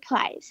a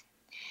surprise.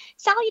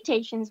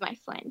 Salutations, my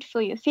friend,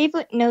 for your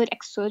favorite nerd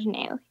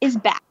extraordinaire is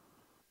back.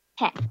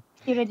 Hey,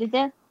 you ready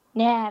to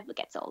never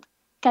gets old.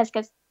 Cause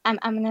I'm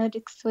a nerd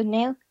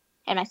extraordinaire,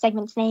 and my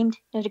segment's named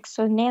Nerd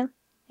Extraordinaire.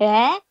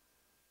 I'm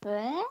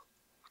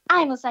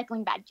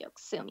recycling bad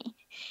jokes, sue me.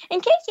 In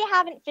case you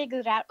haven't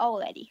figured it out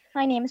already,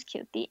 my name is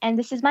Kirti, and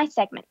this is my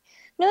segment,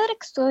 Nerd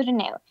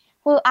Extraordinaire,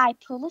 where I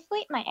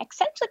proliferate my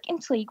eccentric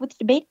intrigue with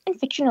debate and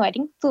fiction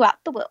writing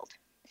throughout the world.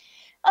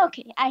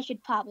 Okay, I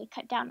should probably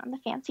cut down on the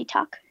fancy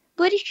talk.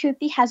 British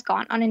Kirti has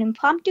gone on an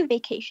impromptu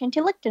vacation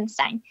to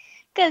Liechtenstein,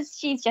 cause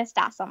she's just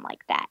awesome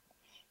like that.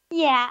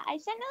 Yeah, I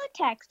sent her a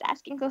text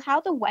asking her how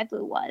the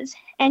weather was,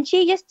 and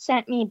she just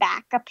sent me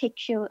back a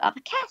picture of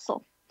a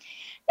castle.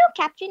 No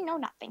caption, no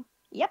nothing.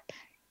 Yep,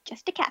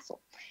 just a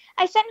castle.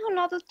 I sent her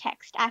another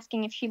text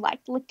asking if she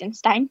liked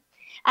Liechtenstein.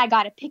 I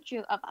got a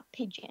picture of a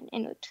pigeon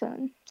in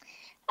return.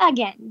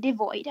 Again,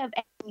 devoid of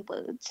any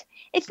words.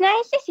 It's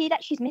nice to see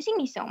that she's missing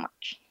me so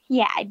much.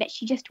 Yeah, I bet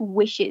she just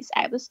wishes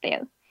I was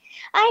there.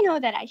 I know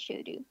that I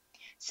sure do.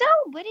 So,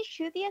 British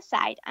Kirti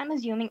aside, I'm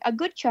assuming a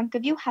good chunk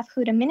of you have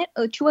heard a minute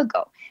or two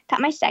ago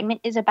that my segment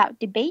is about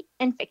debate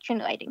and fiction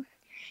writing.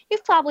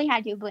 You've probably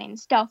had your brain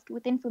stuffed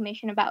with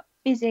information about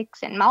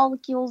physics and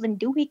molecules and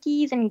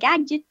doohickeys and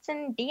gadgets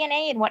and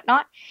DNA and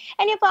whatnot,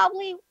 and you're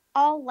probably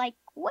all like,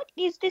 what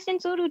is this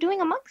Insodu doing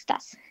amongst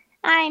us?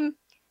 I'm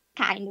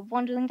kind of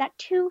wondering that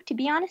too, to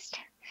be honest.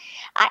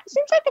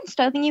 Since I've been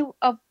starving you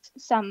of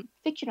some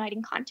fiction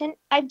writing content,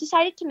 I've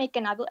decided to make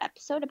another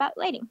episode about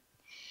writing.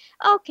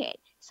 Okay,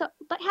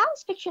 but how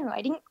is fiction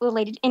writing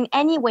related in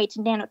any way to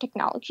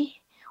nanotechnology,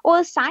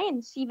 or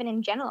science even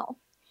in general?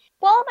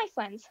 Well, my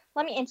friends,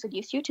 let me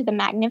introduce you to the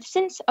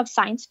magnificence of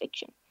science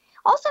fiction,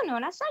 also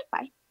known as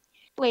sci-fi.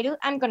 Later,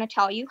 I'm going to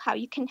tell you how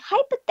you can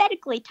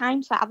hypothetically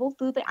time travel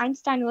through the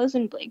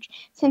Einstein-Rosen bridge,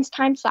 since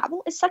time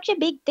travel is such a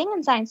big thing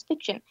in science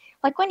fiction.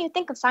 Like when you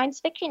think of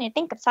science fiction, you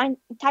think of time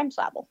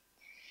travel.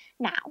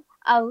 Now,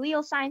 a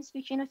real science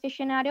fiction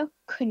aficionado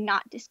could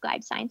not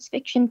describe science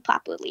fiction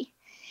properly.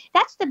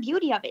 That's the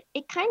beauty of it.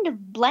 It kind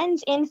of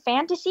blends in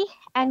fantasy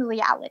and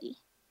reality.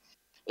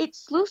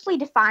 It's loosely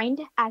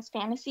defined as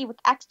fantasy with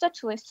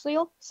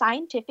extraterrestrial,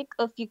 scientific,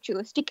 or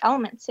futuristic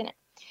elements in it.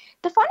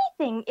 The funny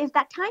thing is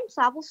that time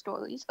travel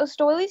stories or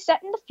stories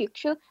set in the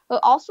future are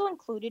also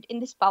included in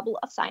this bubble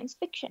of science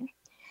fiction.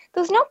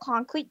 There's no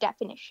concrete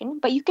definition,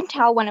 but you can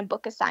tell when a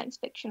book is science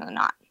fiction or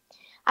not.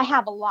 I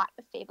have a lot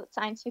of favorite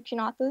science fiction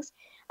authors.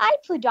 I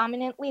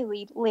predominantly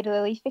read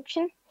literary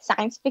fiction,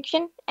 science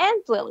fiction,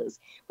 and thrillers,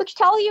 which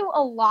tell you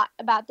a lot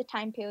about the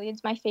time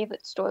periods my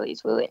favorite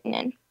stories were written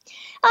in.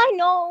 I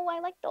know,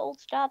 I like the old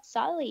stuff,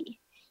 sorry.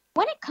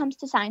 When it comes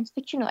to science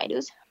fiction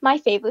writers, my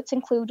favorites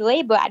include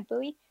Ray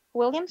Bradbury,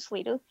 William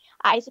Slater,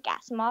 Isaac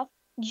Asimov,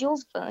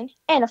 Jules Verne,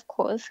 and of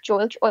course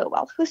George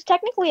Orwell, who's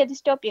technically a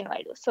dystopian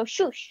writer, so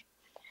shush.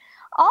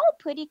 All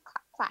pretty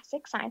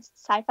classic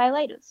sci-fi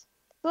writers.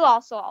 We're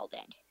also all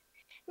dead.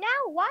 Now,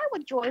 why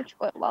would George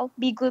Orwell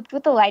be grouped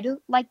with a writer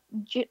like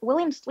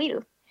William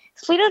Slater?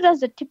 Slater does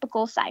the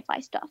typical sci-fi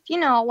stuff,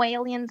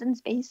 aliens in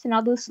space and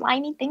other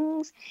slimy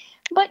things.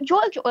 But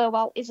George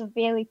Orwell is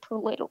very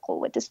political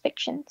with his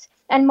fictions,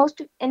 and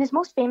his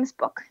most famous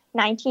book,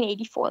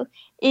 1984,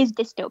 is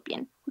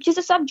dystopian, which is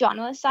a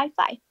subgenre of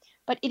sci-fi,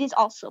 but it is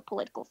also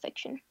political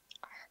fiction.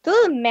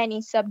 There are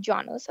many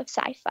subgenres of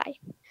sci-fi.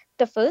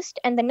 The first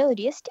and the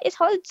nerdiest is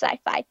hard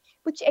sci-fi,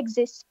 which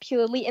exists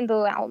purely in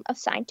the realm of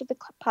scientific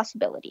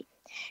possibility.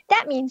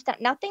 That means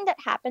that nothing that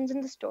happens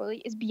in the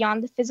story is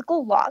beyond the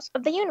physical laws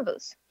of the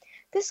universe.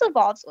 This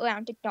revolves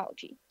around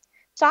technology.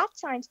 Soft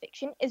science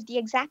fiction is the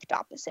exact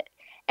opposite,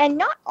 and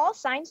not all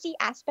sciencey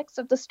aspects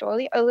of the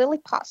story are really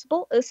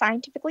possible or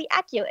scientifically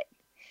accurate.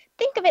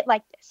 Think of it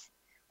like this.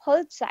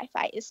 Hard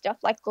sci-fi is stuff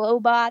like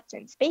robots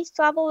and space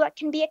travel that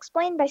can be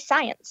explained by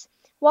science,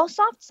 while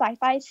soft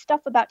sci-fi is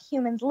stuff about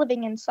humans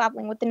living and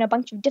traveling within a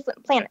bunch of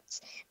different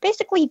planets,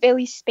 basically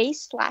very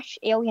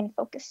space/alien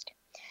focused.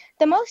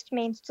 The most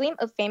mainstream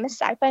of famous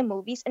sci-fi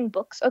movies and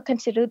books are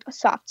considered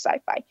soft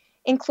sci-fi,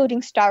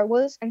 including Star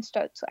Wars and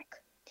Star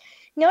Trek.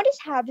 Notice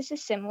how this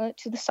is similar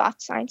to the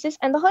soft sciences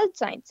and the hard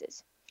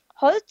sciences.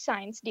 Hard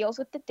science deals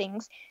with the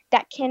things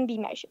that can be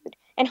measured,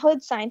 and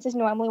hard science is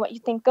normally what you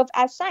think of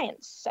as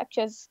science, such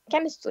as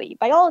chemistry,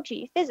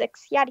 biology,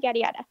 physics, yada yada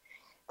yada.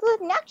 The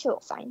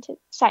natural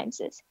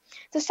sciences.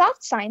 The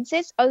soft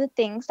sciences are the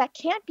things that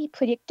can't be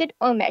predicted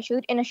or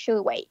measured in a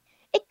sure way.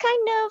 It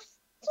kind of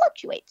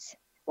fluctuates.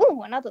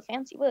 Ooh, another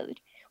fancy word.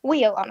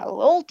 We are on a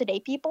roll today,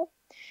 people.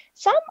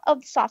 Some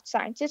of the soft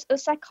sciences are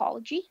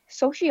psychology,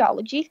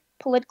 sociology,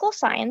 political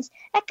science,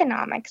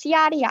 economics,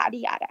 yada yada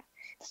yada.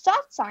 The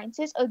soft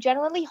sciences are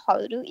generally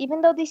harder,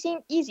 even though they seem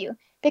easier,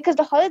 because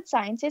the hard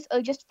sciences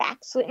are just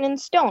facts written in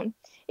stone.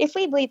 If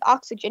we breathe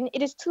oxygen,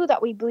 it is true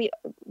that we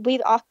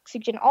breathe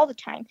oxygen all the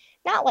time,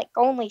 not like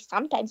only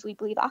sometimes we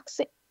breathe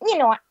oxygen. You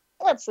know what?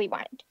 Let's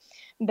rewind.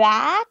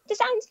 Back to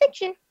science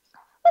fiction.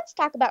 Let's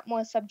talk about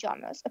more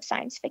subgenres of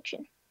science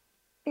fiction.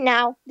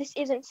 Now, this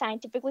isn't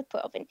scientifically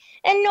proven,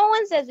 and no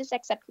one says this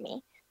except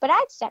me, but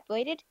I've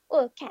separated,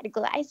 or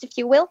categorized, if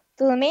you will,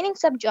 the remaining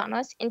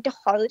subgenres into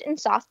hard and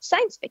soft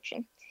science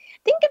fiction.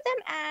 Think of them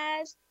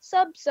as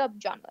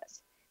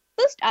subgenres.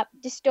 First up,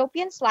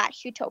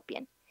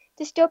 dystopian/utopian.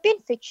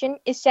 Dystopian fiction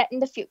is set in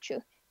the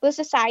future, where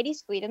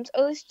society's freedoms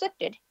are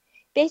restricted.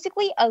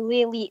 Basically, a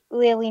really,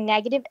 really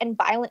negative and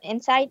violent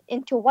insight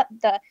into what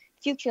the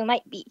future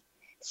might be.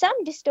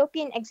 Some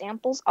dystopian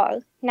examples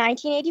are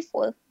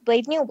 1984,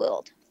 Brave New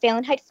World,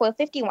 Fahrenheit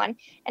 451,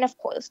 and of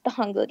course, The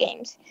Hunger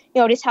Games.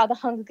 Notice how The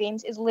Hunger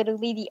Games is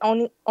literally the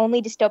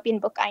only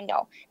dystopian book I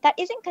know that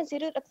isn't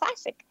considered a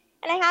classic.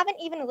 And I haven't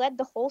even read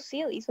the whole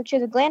series, which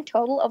is a grand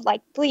total of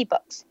like 3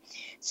 books.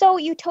 So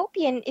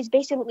utopian is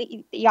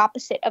basically the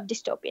opposite of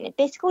dystopian. It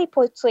basically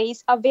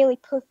portrays a very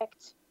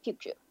perfect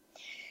future.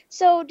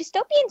 So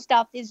dystopian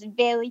stuff is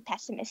very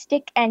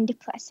pessimistic and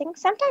depressing,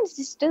 sometimes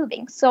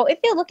disturbing. So if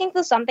you're looking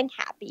for something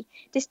happy,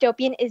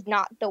 dystopian is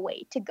not the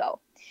way to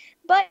go.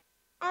 But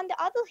on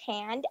the other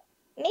hand,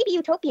 maybe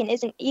utopian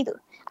isn't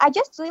either. I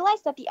just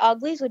realized that The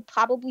Uglies would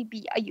probably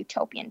be a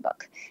utopian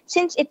book,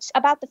 since it's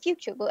about the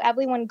future where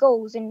everyone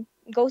goes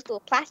through a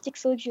plastic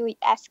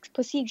surgery-esque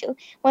procedure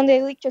when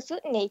they reach a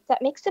certain age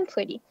that makes them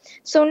pretty.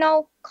 So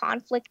no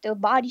conflict or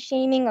body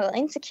shaming or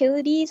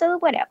insecurities or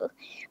whatever.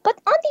 But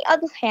on the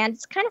other hand,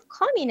 it's kind of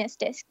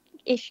communist-ish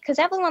because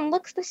everyone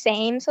looks the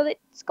same, so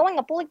it's going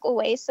a political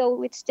way,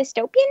 so it's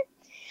dystopian.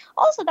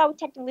 Also, that would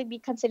technically be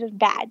considered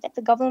bad, that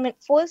the government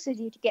forces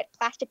you to get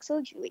plastic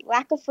surgery,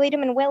 lack of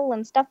freedom and will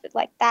and stuff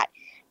like that.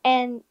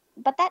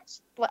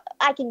 But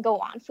I can go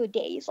on for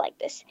days like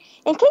this.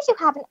 In case you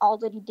haven't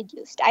already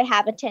deduced, I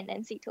have a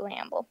tendency to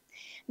ramble.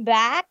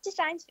 Back to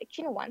science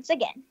fiction once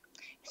again.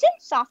 Since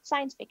soft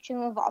science fiction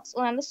revolves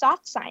around the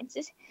soft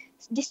sciences,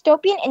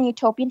 dystopian and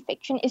utopian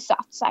fiction is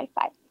soft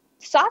sci-fi.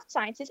 Soft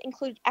sciences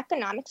include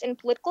economics and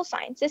political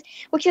sciences,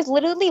 which is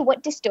literally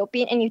what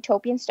dystopian and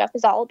utopian stuff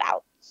is all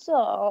about.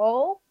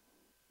 So,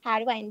 how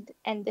do I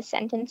end this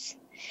sentence?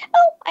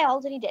 Oh, I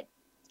already did.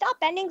 Stop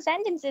ending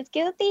sentences,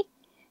 guilty.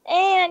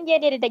 And you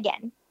did it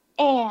again.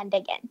 And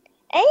again.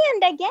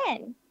 And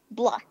again.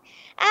 Blah.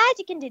 As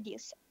you can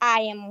deduce,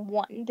 I am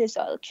one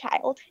bizarre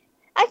child.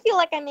 I feel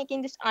like I'm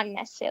making this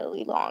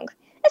unnecessarily long.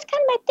 That's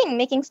kind of my thing,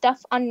 making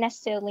stuff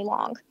unnecessarily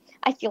long.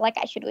 I feel like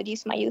I should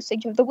reduce my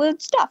usage of the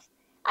word stuff.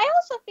 I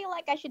also feel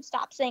like I should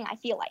stop saying I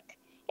feel like.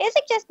 Is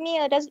it just me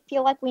or does it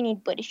feel like we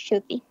need British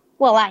Shruti?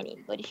 Well, I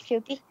need British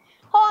Shruti.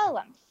 Hold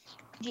on.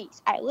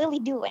 Geez, I really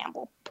do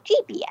ramble.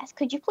 GPS,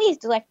 could you please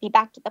direct me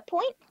back to the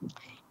point?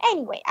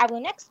 Anyway, our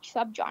next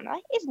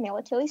subgenre is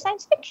military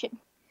science fiction.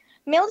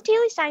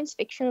 Military science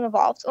fiction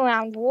revolves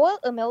around war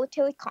or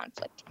military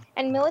conflict,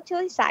 and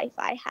military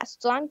sci-fi has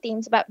strong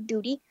themes about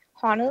duty,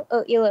 honor,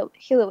 or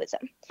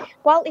heroism.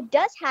 While it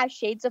does have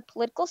shades of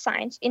political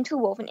science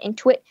interwoven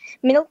into it,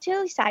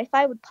 military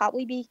sci-fi would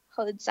probably be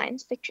hard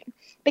science fiction,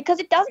 because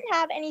it doesn't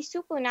have any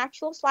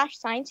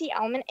supernatural/sciencey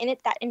element in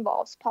it that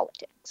involves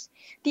politics.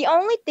 The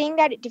only thing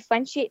that it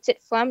differentiates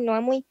it from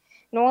normal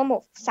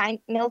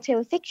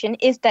military fiction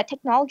is the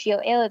technology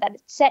or era that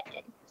it's set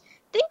in.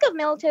 Think of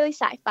military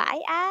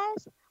sci-fi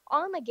as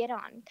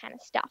Armageddon kind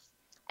of stuff,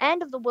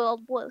 end of the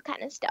world war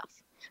kind of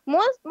stuff.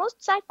 Most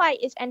sci-fi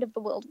is end of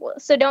the world war,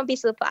 so don't be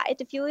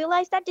surprised if you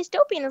realize that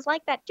dystopian is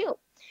like that too.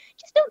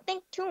 Just don't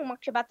think too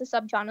much about the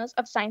subgenres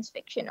of science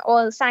fiction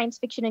or science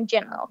fiction in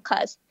general,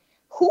 cause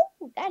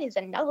that is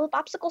another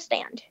popsicle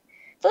stand.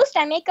 First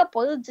I make up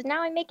words and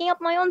now I'm making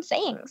up my own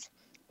sayings.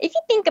 If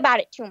you think about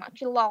it too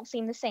much, it'll all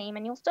seem the same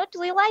and you'll start to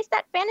realize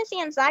that fantasy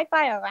and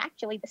sci-fi are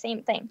actually the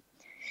same thing.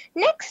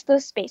 Next, the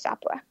space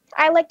opera.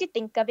 I like to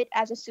think of it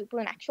as a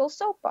supernatural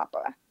soap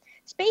opera.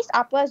 Space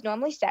opera is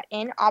normally set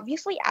in,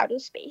 obviously, outer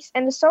space,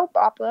 and the soap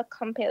opera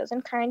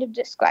comparison kind of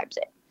describes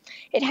it.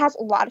 It has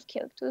a lot of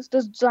characters,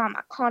 there's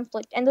drama,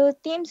 conflict, and there are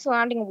themes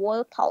surrounding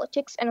war,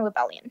 politics, and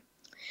rebellion.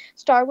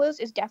 Star Wars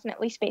is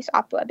definitely space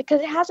opera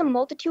because it has a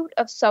multitude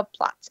of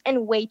subplots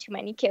and way too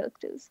many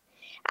characters.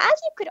 As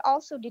you could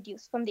also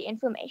deduce from the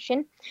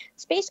information,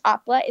 space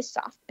opera is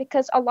soft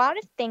because a lot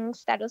of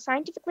things that are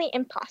scientifically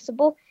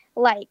impossible,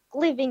 like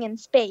living in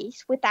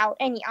space without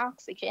any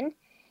oxygen,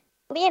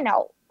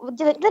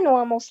 the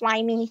normal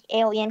slimy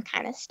alien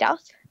kind of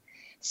stuff.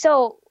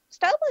 So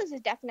Star Wars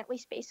is definitely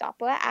space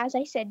opera, as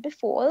I said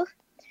before.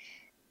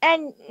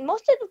 And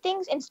most of the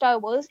things in Star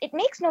Wars, it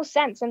makes no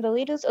sense, and the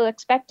leaders are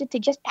expected to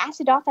just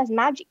pass it off as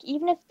magic.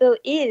 Even if there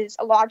is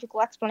a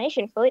logical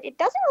explanation for it, it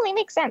doesn't really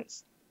make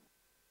sense.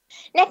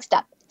 Next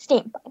up,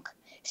 steampunk.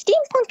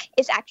 Steampunk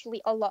is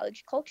actually a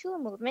large cultural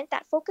movement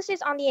that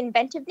focuses on the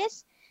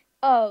inventiveness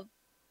of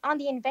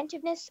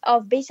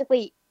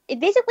basically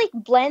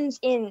blends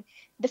in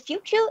the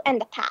future and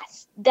the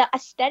past, the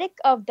aesthetic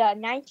of the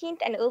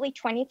 19th and early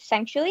 20th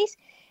centuries,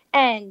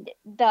 and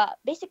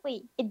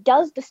it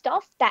does the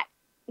stuff that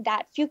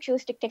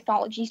futuristic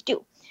technologies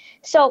do.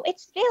 So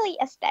it's really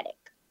aesthetic.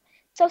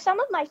 So some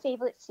of my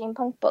favorite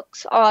steampunk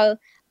books are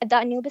The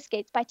Anubis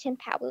Gates by Tim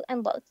Powell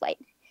and Larklight.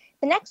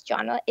 The next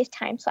genre is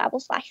time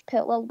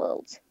travel/parallel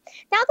worlds.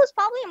 Now, there's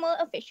probably a more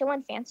official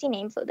and fancy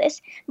name for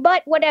this,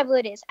 but whatever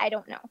it is, I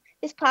don't know.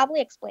 This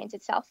probably explains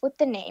itself with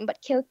the name,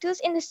 but characters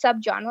in the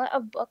subgenre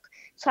of book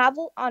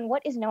travel on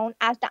what is known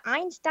as the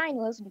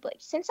Einstein-Rosen bridge.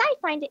 Since I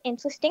find it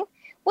interesting,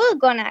 we're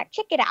gonna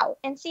check it out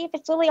and see if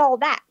it's really all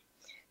that.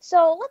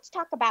 So let's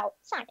talk about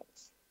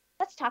science.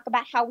 Let's talk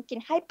about how we can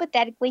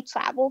hypothetically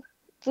travel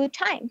through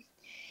time.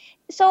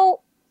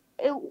 So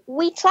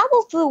we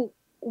travel through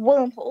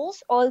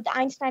wormholes, or the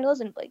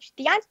Einstein-Rosen bridge.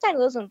 The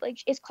Einstein-Rosen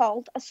bridge is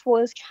called a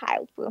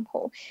Schwarzschild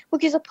wormhole,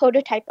 which is a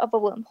prototype of a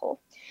wormhole.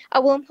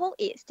 A wormhole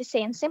is, to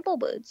say in simple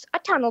words, a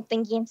tunnel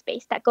thingy in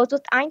space that goes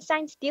with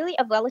Einstein's theory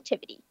of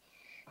relativity.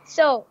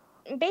 So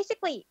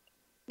basically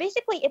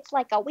it's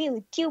like a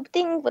weird tube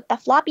thing with the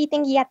floppy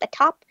thingy at the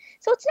top.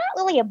 So it's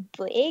not really a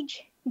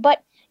bridge,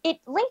 but it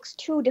links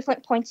two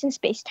different points in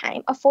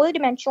space-time, a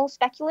four-dimensional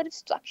speculative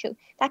structure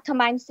that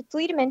combines the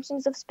 3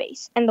 dimensions of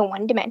space and the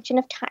 1 dimension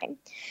of time.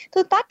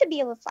 They're thought to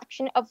be a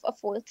reflection of a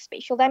fourth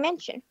spatial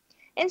dimension.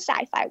 In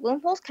sci-fi,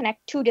 wormholes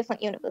connect 2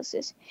 different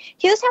universes.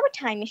 Here's how a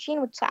time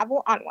machine would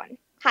travel on one,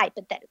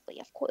 hypothetically,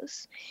 of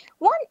course.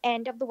 One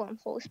end of the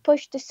wormhole is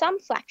pushed to some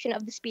fraction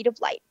of the speed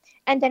of light,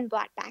 and then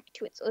brought back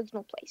to its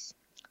original place.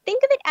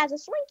 Think of it as a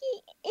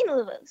slinky in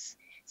reverse.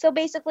 So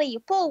basically, you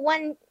pull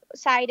one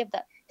side of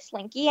the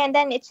slinky and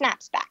then it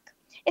snaps back.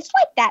 It's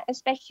like that,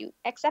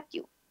 except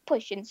you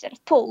push instead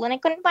of pull, and I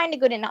couldn't find a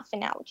good enough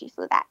analogy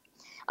for that.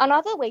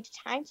 Another way to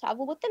time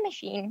travel with the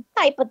machine,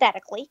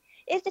 hypothetically,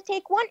 is to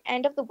take one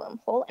end of the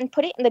wormhole and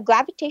put it in the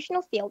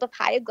gravitational field of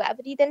higher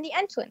gravity than the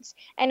entrance,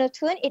 and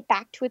return it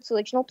back to its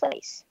original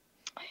place.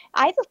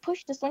 Either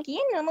push the slinky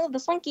in or move the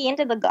slinky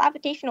into the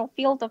gravitational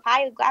field of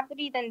higher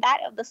gravity than that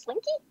of the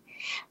slinky.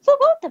 For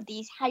both of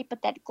these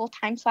hypothetical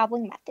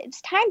time-traveling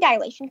methods, time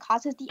dilation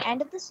causes the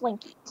end of the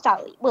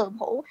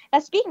wormhole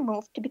that's being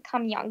moved to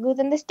become younger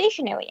than the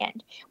stationary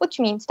end, which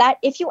means that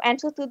if you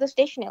enter through the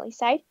stationary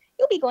side,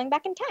 you'll be going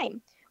back in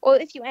time. Or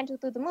if you enter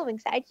through the moving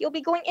side, you'll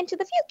be going into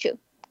the future.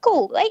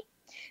 Cool, right?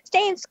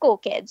 Stay in school,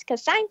 kids,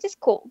 because science is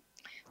cool.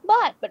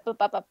 But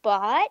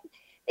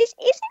this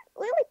isn't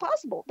really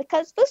possible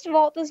because, first of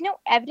all, there's no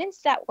evidence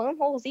that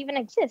wormholes even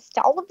exist.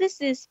 All of this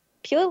is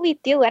purely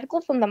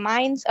theoretical from the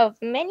minds of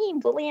many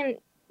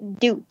brilliant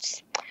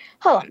dudes.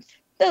 Hold on,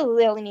 there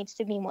really needs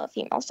to be more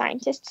female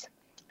scientists.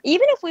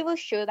 Even if we were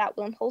sure that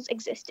wormholes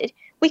existed,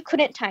 we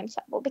couldn't time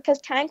travel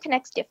because time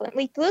connects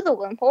differently through the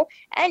wormhole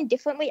and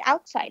differently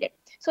outside it,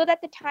 so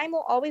that the time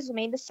will always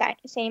remain the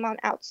same on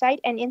outside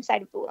and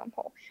inside of the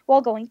wormhole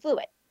while going through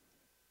it.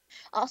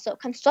 Also,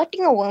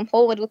 constructing a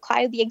wormhole would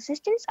require the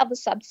existence of a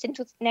substance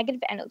with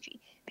negative energy,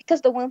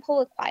 because the wormhole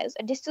requires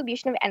a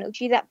distribution of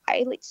energy that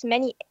violates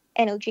many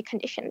energy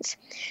conditions.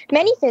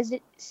 Many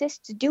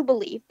physicists do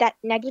believe that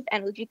negative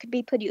energy could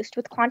be produced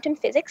with quantum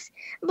physics,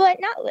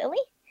 but not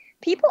really.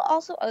 People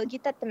also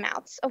argued that the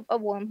mouths of a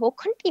wormhole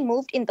couldn't be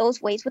moved in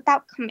those ways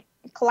without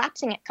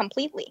collapsing it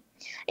completely.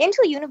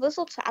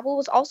 Interuniversal travel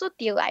was also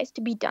theorized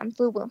to be done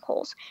through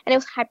wormholes, and it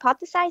was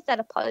hypothesized that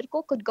a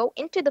particle could go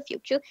into the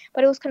future,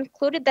 but it was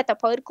concluded that the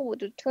particle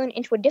would return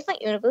into a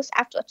different universe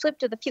after a trip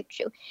to the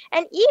future.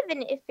 And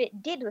even if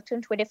it did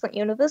return to a different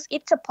universe,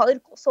 it's a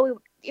particle, so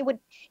it would,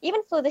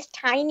 even for this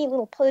tiny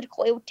little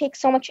particle, it would take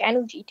so much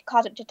energy to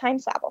cause it to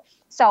time travel.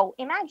 So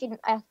imagine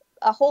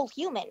a whole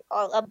human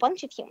or a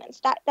bunch of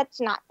humans. That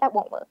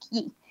won't work.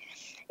 In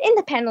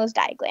the Penrose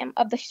diagram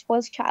of the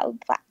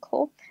Schwarzschild black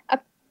hole,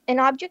 an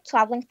object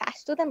traveling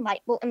faster than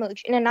light will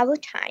emerge in another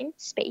time,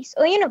 space,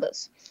 or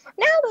universe.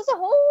 Now there's a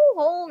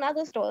whole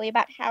nother story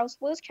about how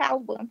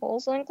Schwarzschild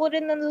wormholes are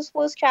included in the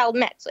Schwarzschild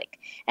metric,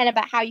 and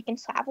about how you can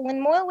travel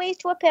in more ways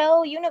to a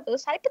parallel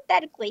universe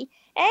hypothetically,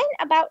 and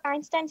about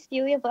Einstein's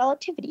theory of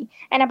relativity,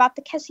 and about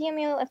the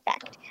Casimir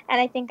effect. And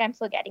I think I'm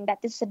forgetting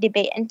that this is a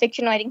debate and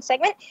fiction writing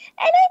segment,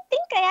 and I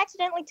think I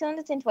accidentally turned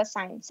it into a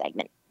science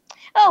segment.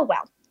 Oh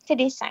well,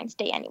 today's Science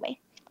Day anyway.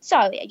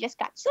 Sorry, I just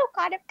got so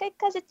caught up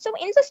because it's so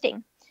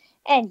interesting.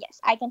 And yes,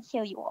 I can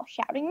hear you all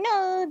shouting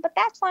nerd, but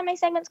that's why my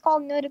segment's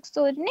called Nerd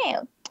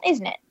Extraordinaire,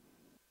 isn't it?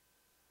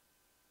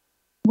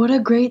 What a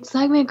great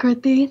segment,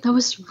 Kirti. That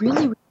was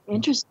really, really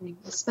interesting,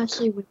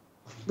 especially with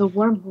the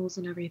wormholes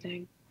and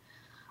everything.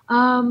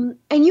 And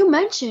you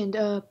mentioned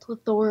a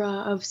plethora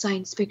of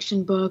science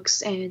fiction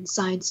books and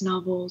science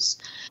novels.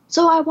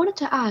 So I wanted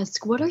to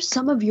ask, what are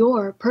some of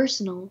your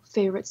personal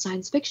favorite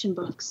science fiction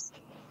books?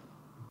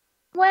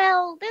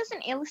 Well, there's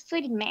An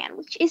Illustrated Man,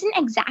 which isn't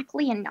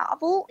exactly a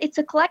novel. It's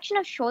a collection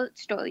of short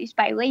stories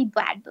by Ray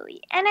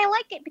Bradbury, and I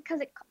like it because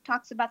it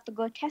talks about the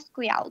grotesque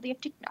reality of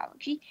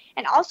technology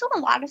and also a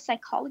lot of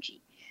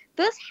psychology.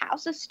 There's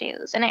House of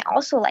Stairs, and I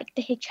also like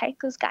The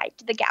Hitchhiker's Guide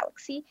to the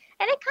Galaxy,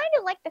 and I kind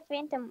of like The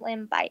Phantom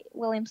Limb by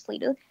William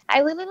Slater.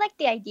 I really like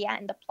the idea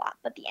and the plot,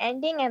 but the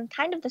ending and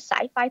kind of the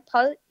sci-fi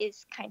part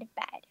is kind of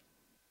bad.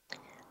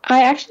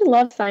 I actually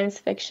love science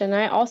fiction.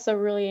 I also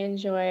really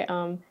enjoy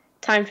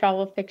time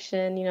travel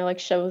fiction, like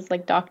shows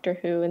like Doctor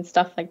Who and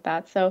stuff like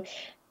that. So,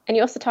 and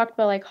you also talked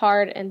about like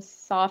hard and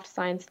soft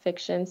science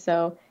fiction.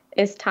 So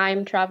is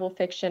time travel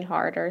fiction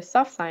hard or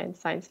soft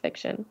science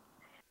fiction?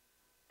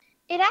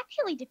 It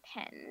actually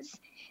depends.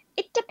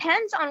 It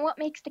depends on what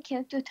makes the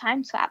character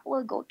time travel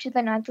or go to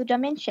another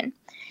dimension.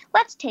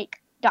 Let's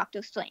take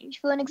Doctor Strange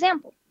for an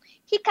example.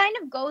 He kind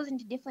of goes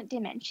into different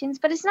dimensions,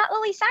 but it's not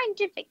really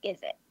scientific,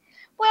 is it?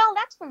 Well,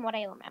 that's from what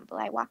I remember.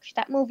 I watched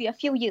that movie a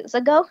few years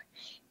ago.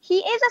 He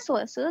is a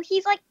sorcerer.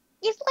 He's like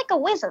a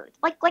wizard,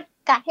 like a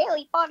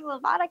Harry Potter,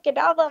 Avada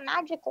Kedavra,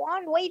 magic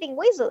wand waving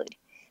wizard.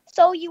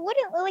 So you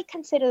wouldn't really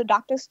consider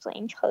Doctor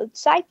Strange hard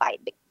sci-fi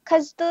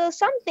because there are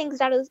some things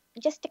that are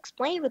just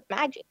explained with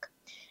magic.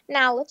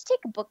 Now let's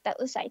take a book that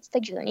recites the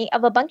journey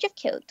of a bunch of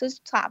characters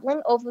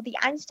traveling over the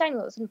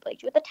Einstein-Rosen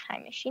bridge with a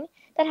time machine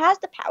that has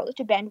the power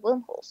to bend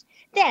wormholes.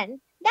 Then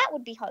that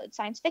would be hard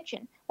science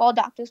fiction, while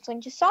Doctor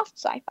Strange is soft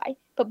sci-fi,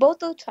 but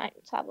both are time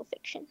travel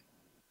fiction.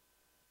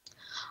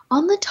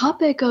 On the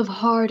topic of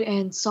hard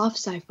and soft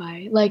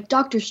sci-fi, like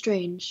Doctor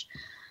Strange,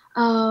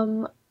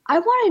 I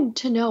wanted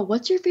to know,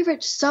 what's your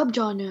favorite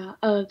subgenre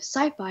of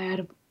sci-fi out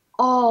of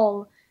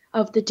all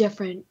of the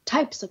different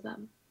types of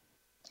them?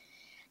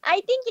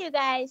 I think you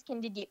guys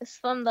can deduce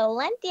from the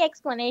lengthy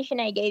explanation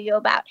I gave you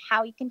about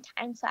how you can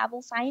time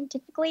travel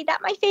scientifically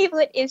that my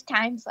favorite is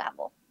time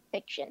travel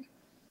fiction.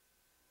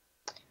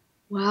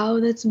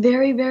 Wow, that's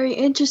very, very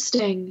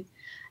interesting.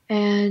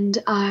 And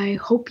I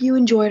hope you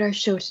enjoyed our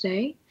show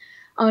today.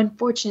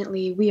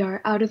 Unfortunately, we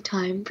are out of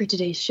time for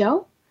today's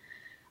show.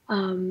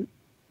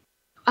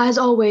 As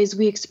always,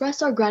 we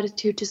express our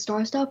gratitude to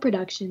Star Style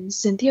Productions,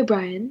 Cynthia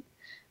Bryan,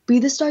 Be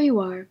the Star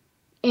You Are,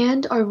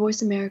 and our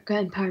Voice America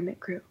Empowerment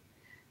crew,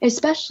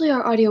 especially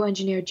our audio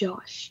engineer,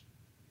 Josh.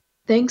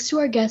 Thanks to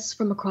our guests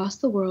from across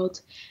the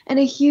world, and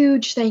a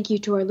huge thank you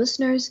to our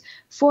listeners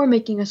for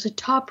making us a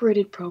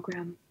top-rated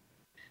program.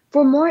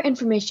 For more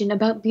information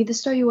about Be the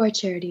Star You Are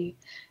charity,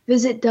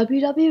 visit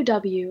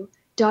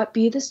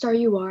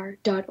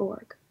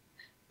www.bethestaryouare.org.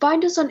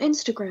 Find us on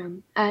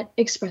Instagram at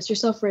Express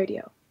Yourself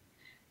Radio.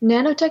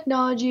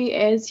 Nanotechnology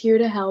is here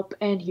to help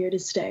and here to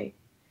stay.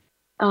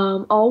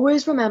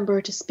 Always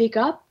remember to speak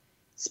up,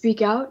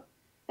 speak out,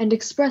 and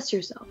express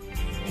yourself.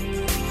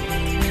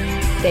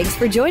 Thanks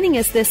for joining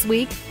us this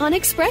week on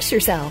Express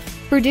Yourself,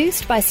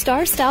 produced by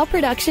Star Style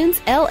Productions,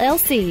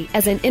 LLC,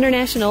 as an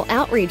international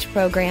outreach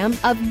program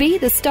of Be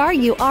the Star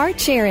You Are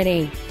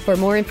charity. For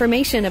more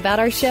information about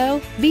our show,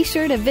 be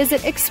sure to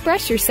visit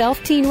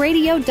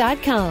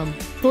ExpressYourselfTeenRadio.com.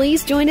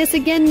 Please join us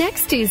again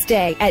next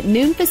Tuesday at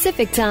noon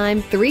Pacific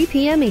Time, 3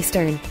 p.m.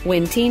 Eastern,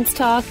 when teens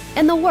talk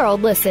and the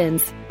world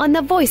listens on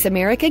the Voice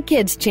America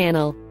Kids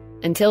channel.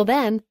 Until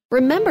then,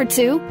 remember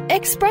to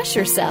express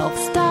yourself.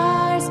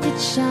 Stars could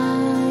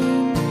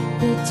shine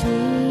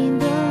between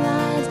the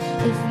lines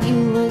if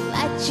you would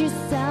let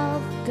yourself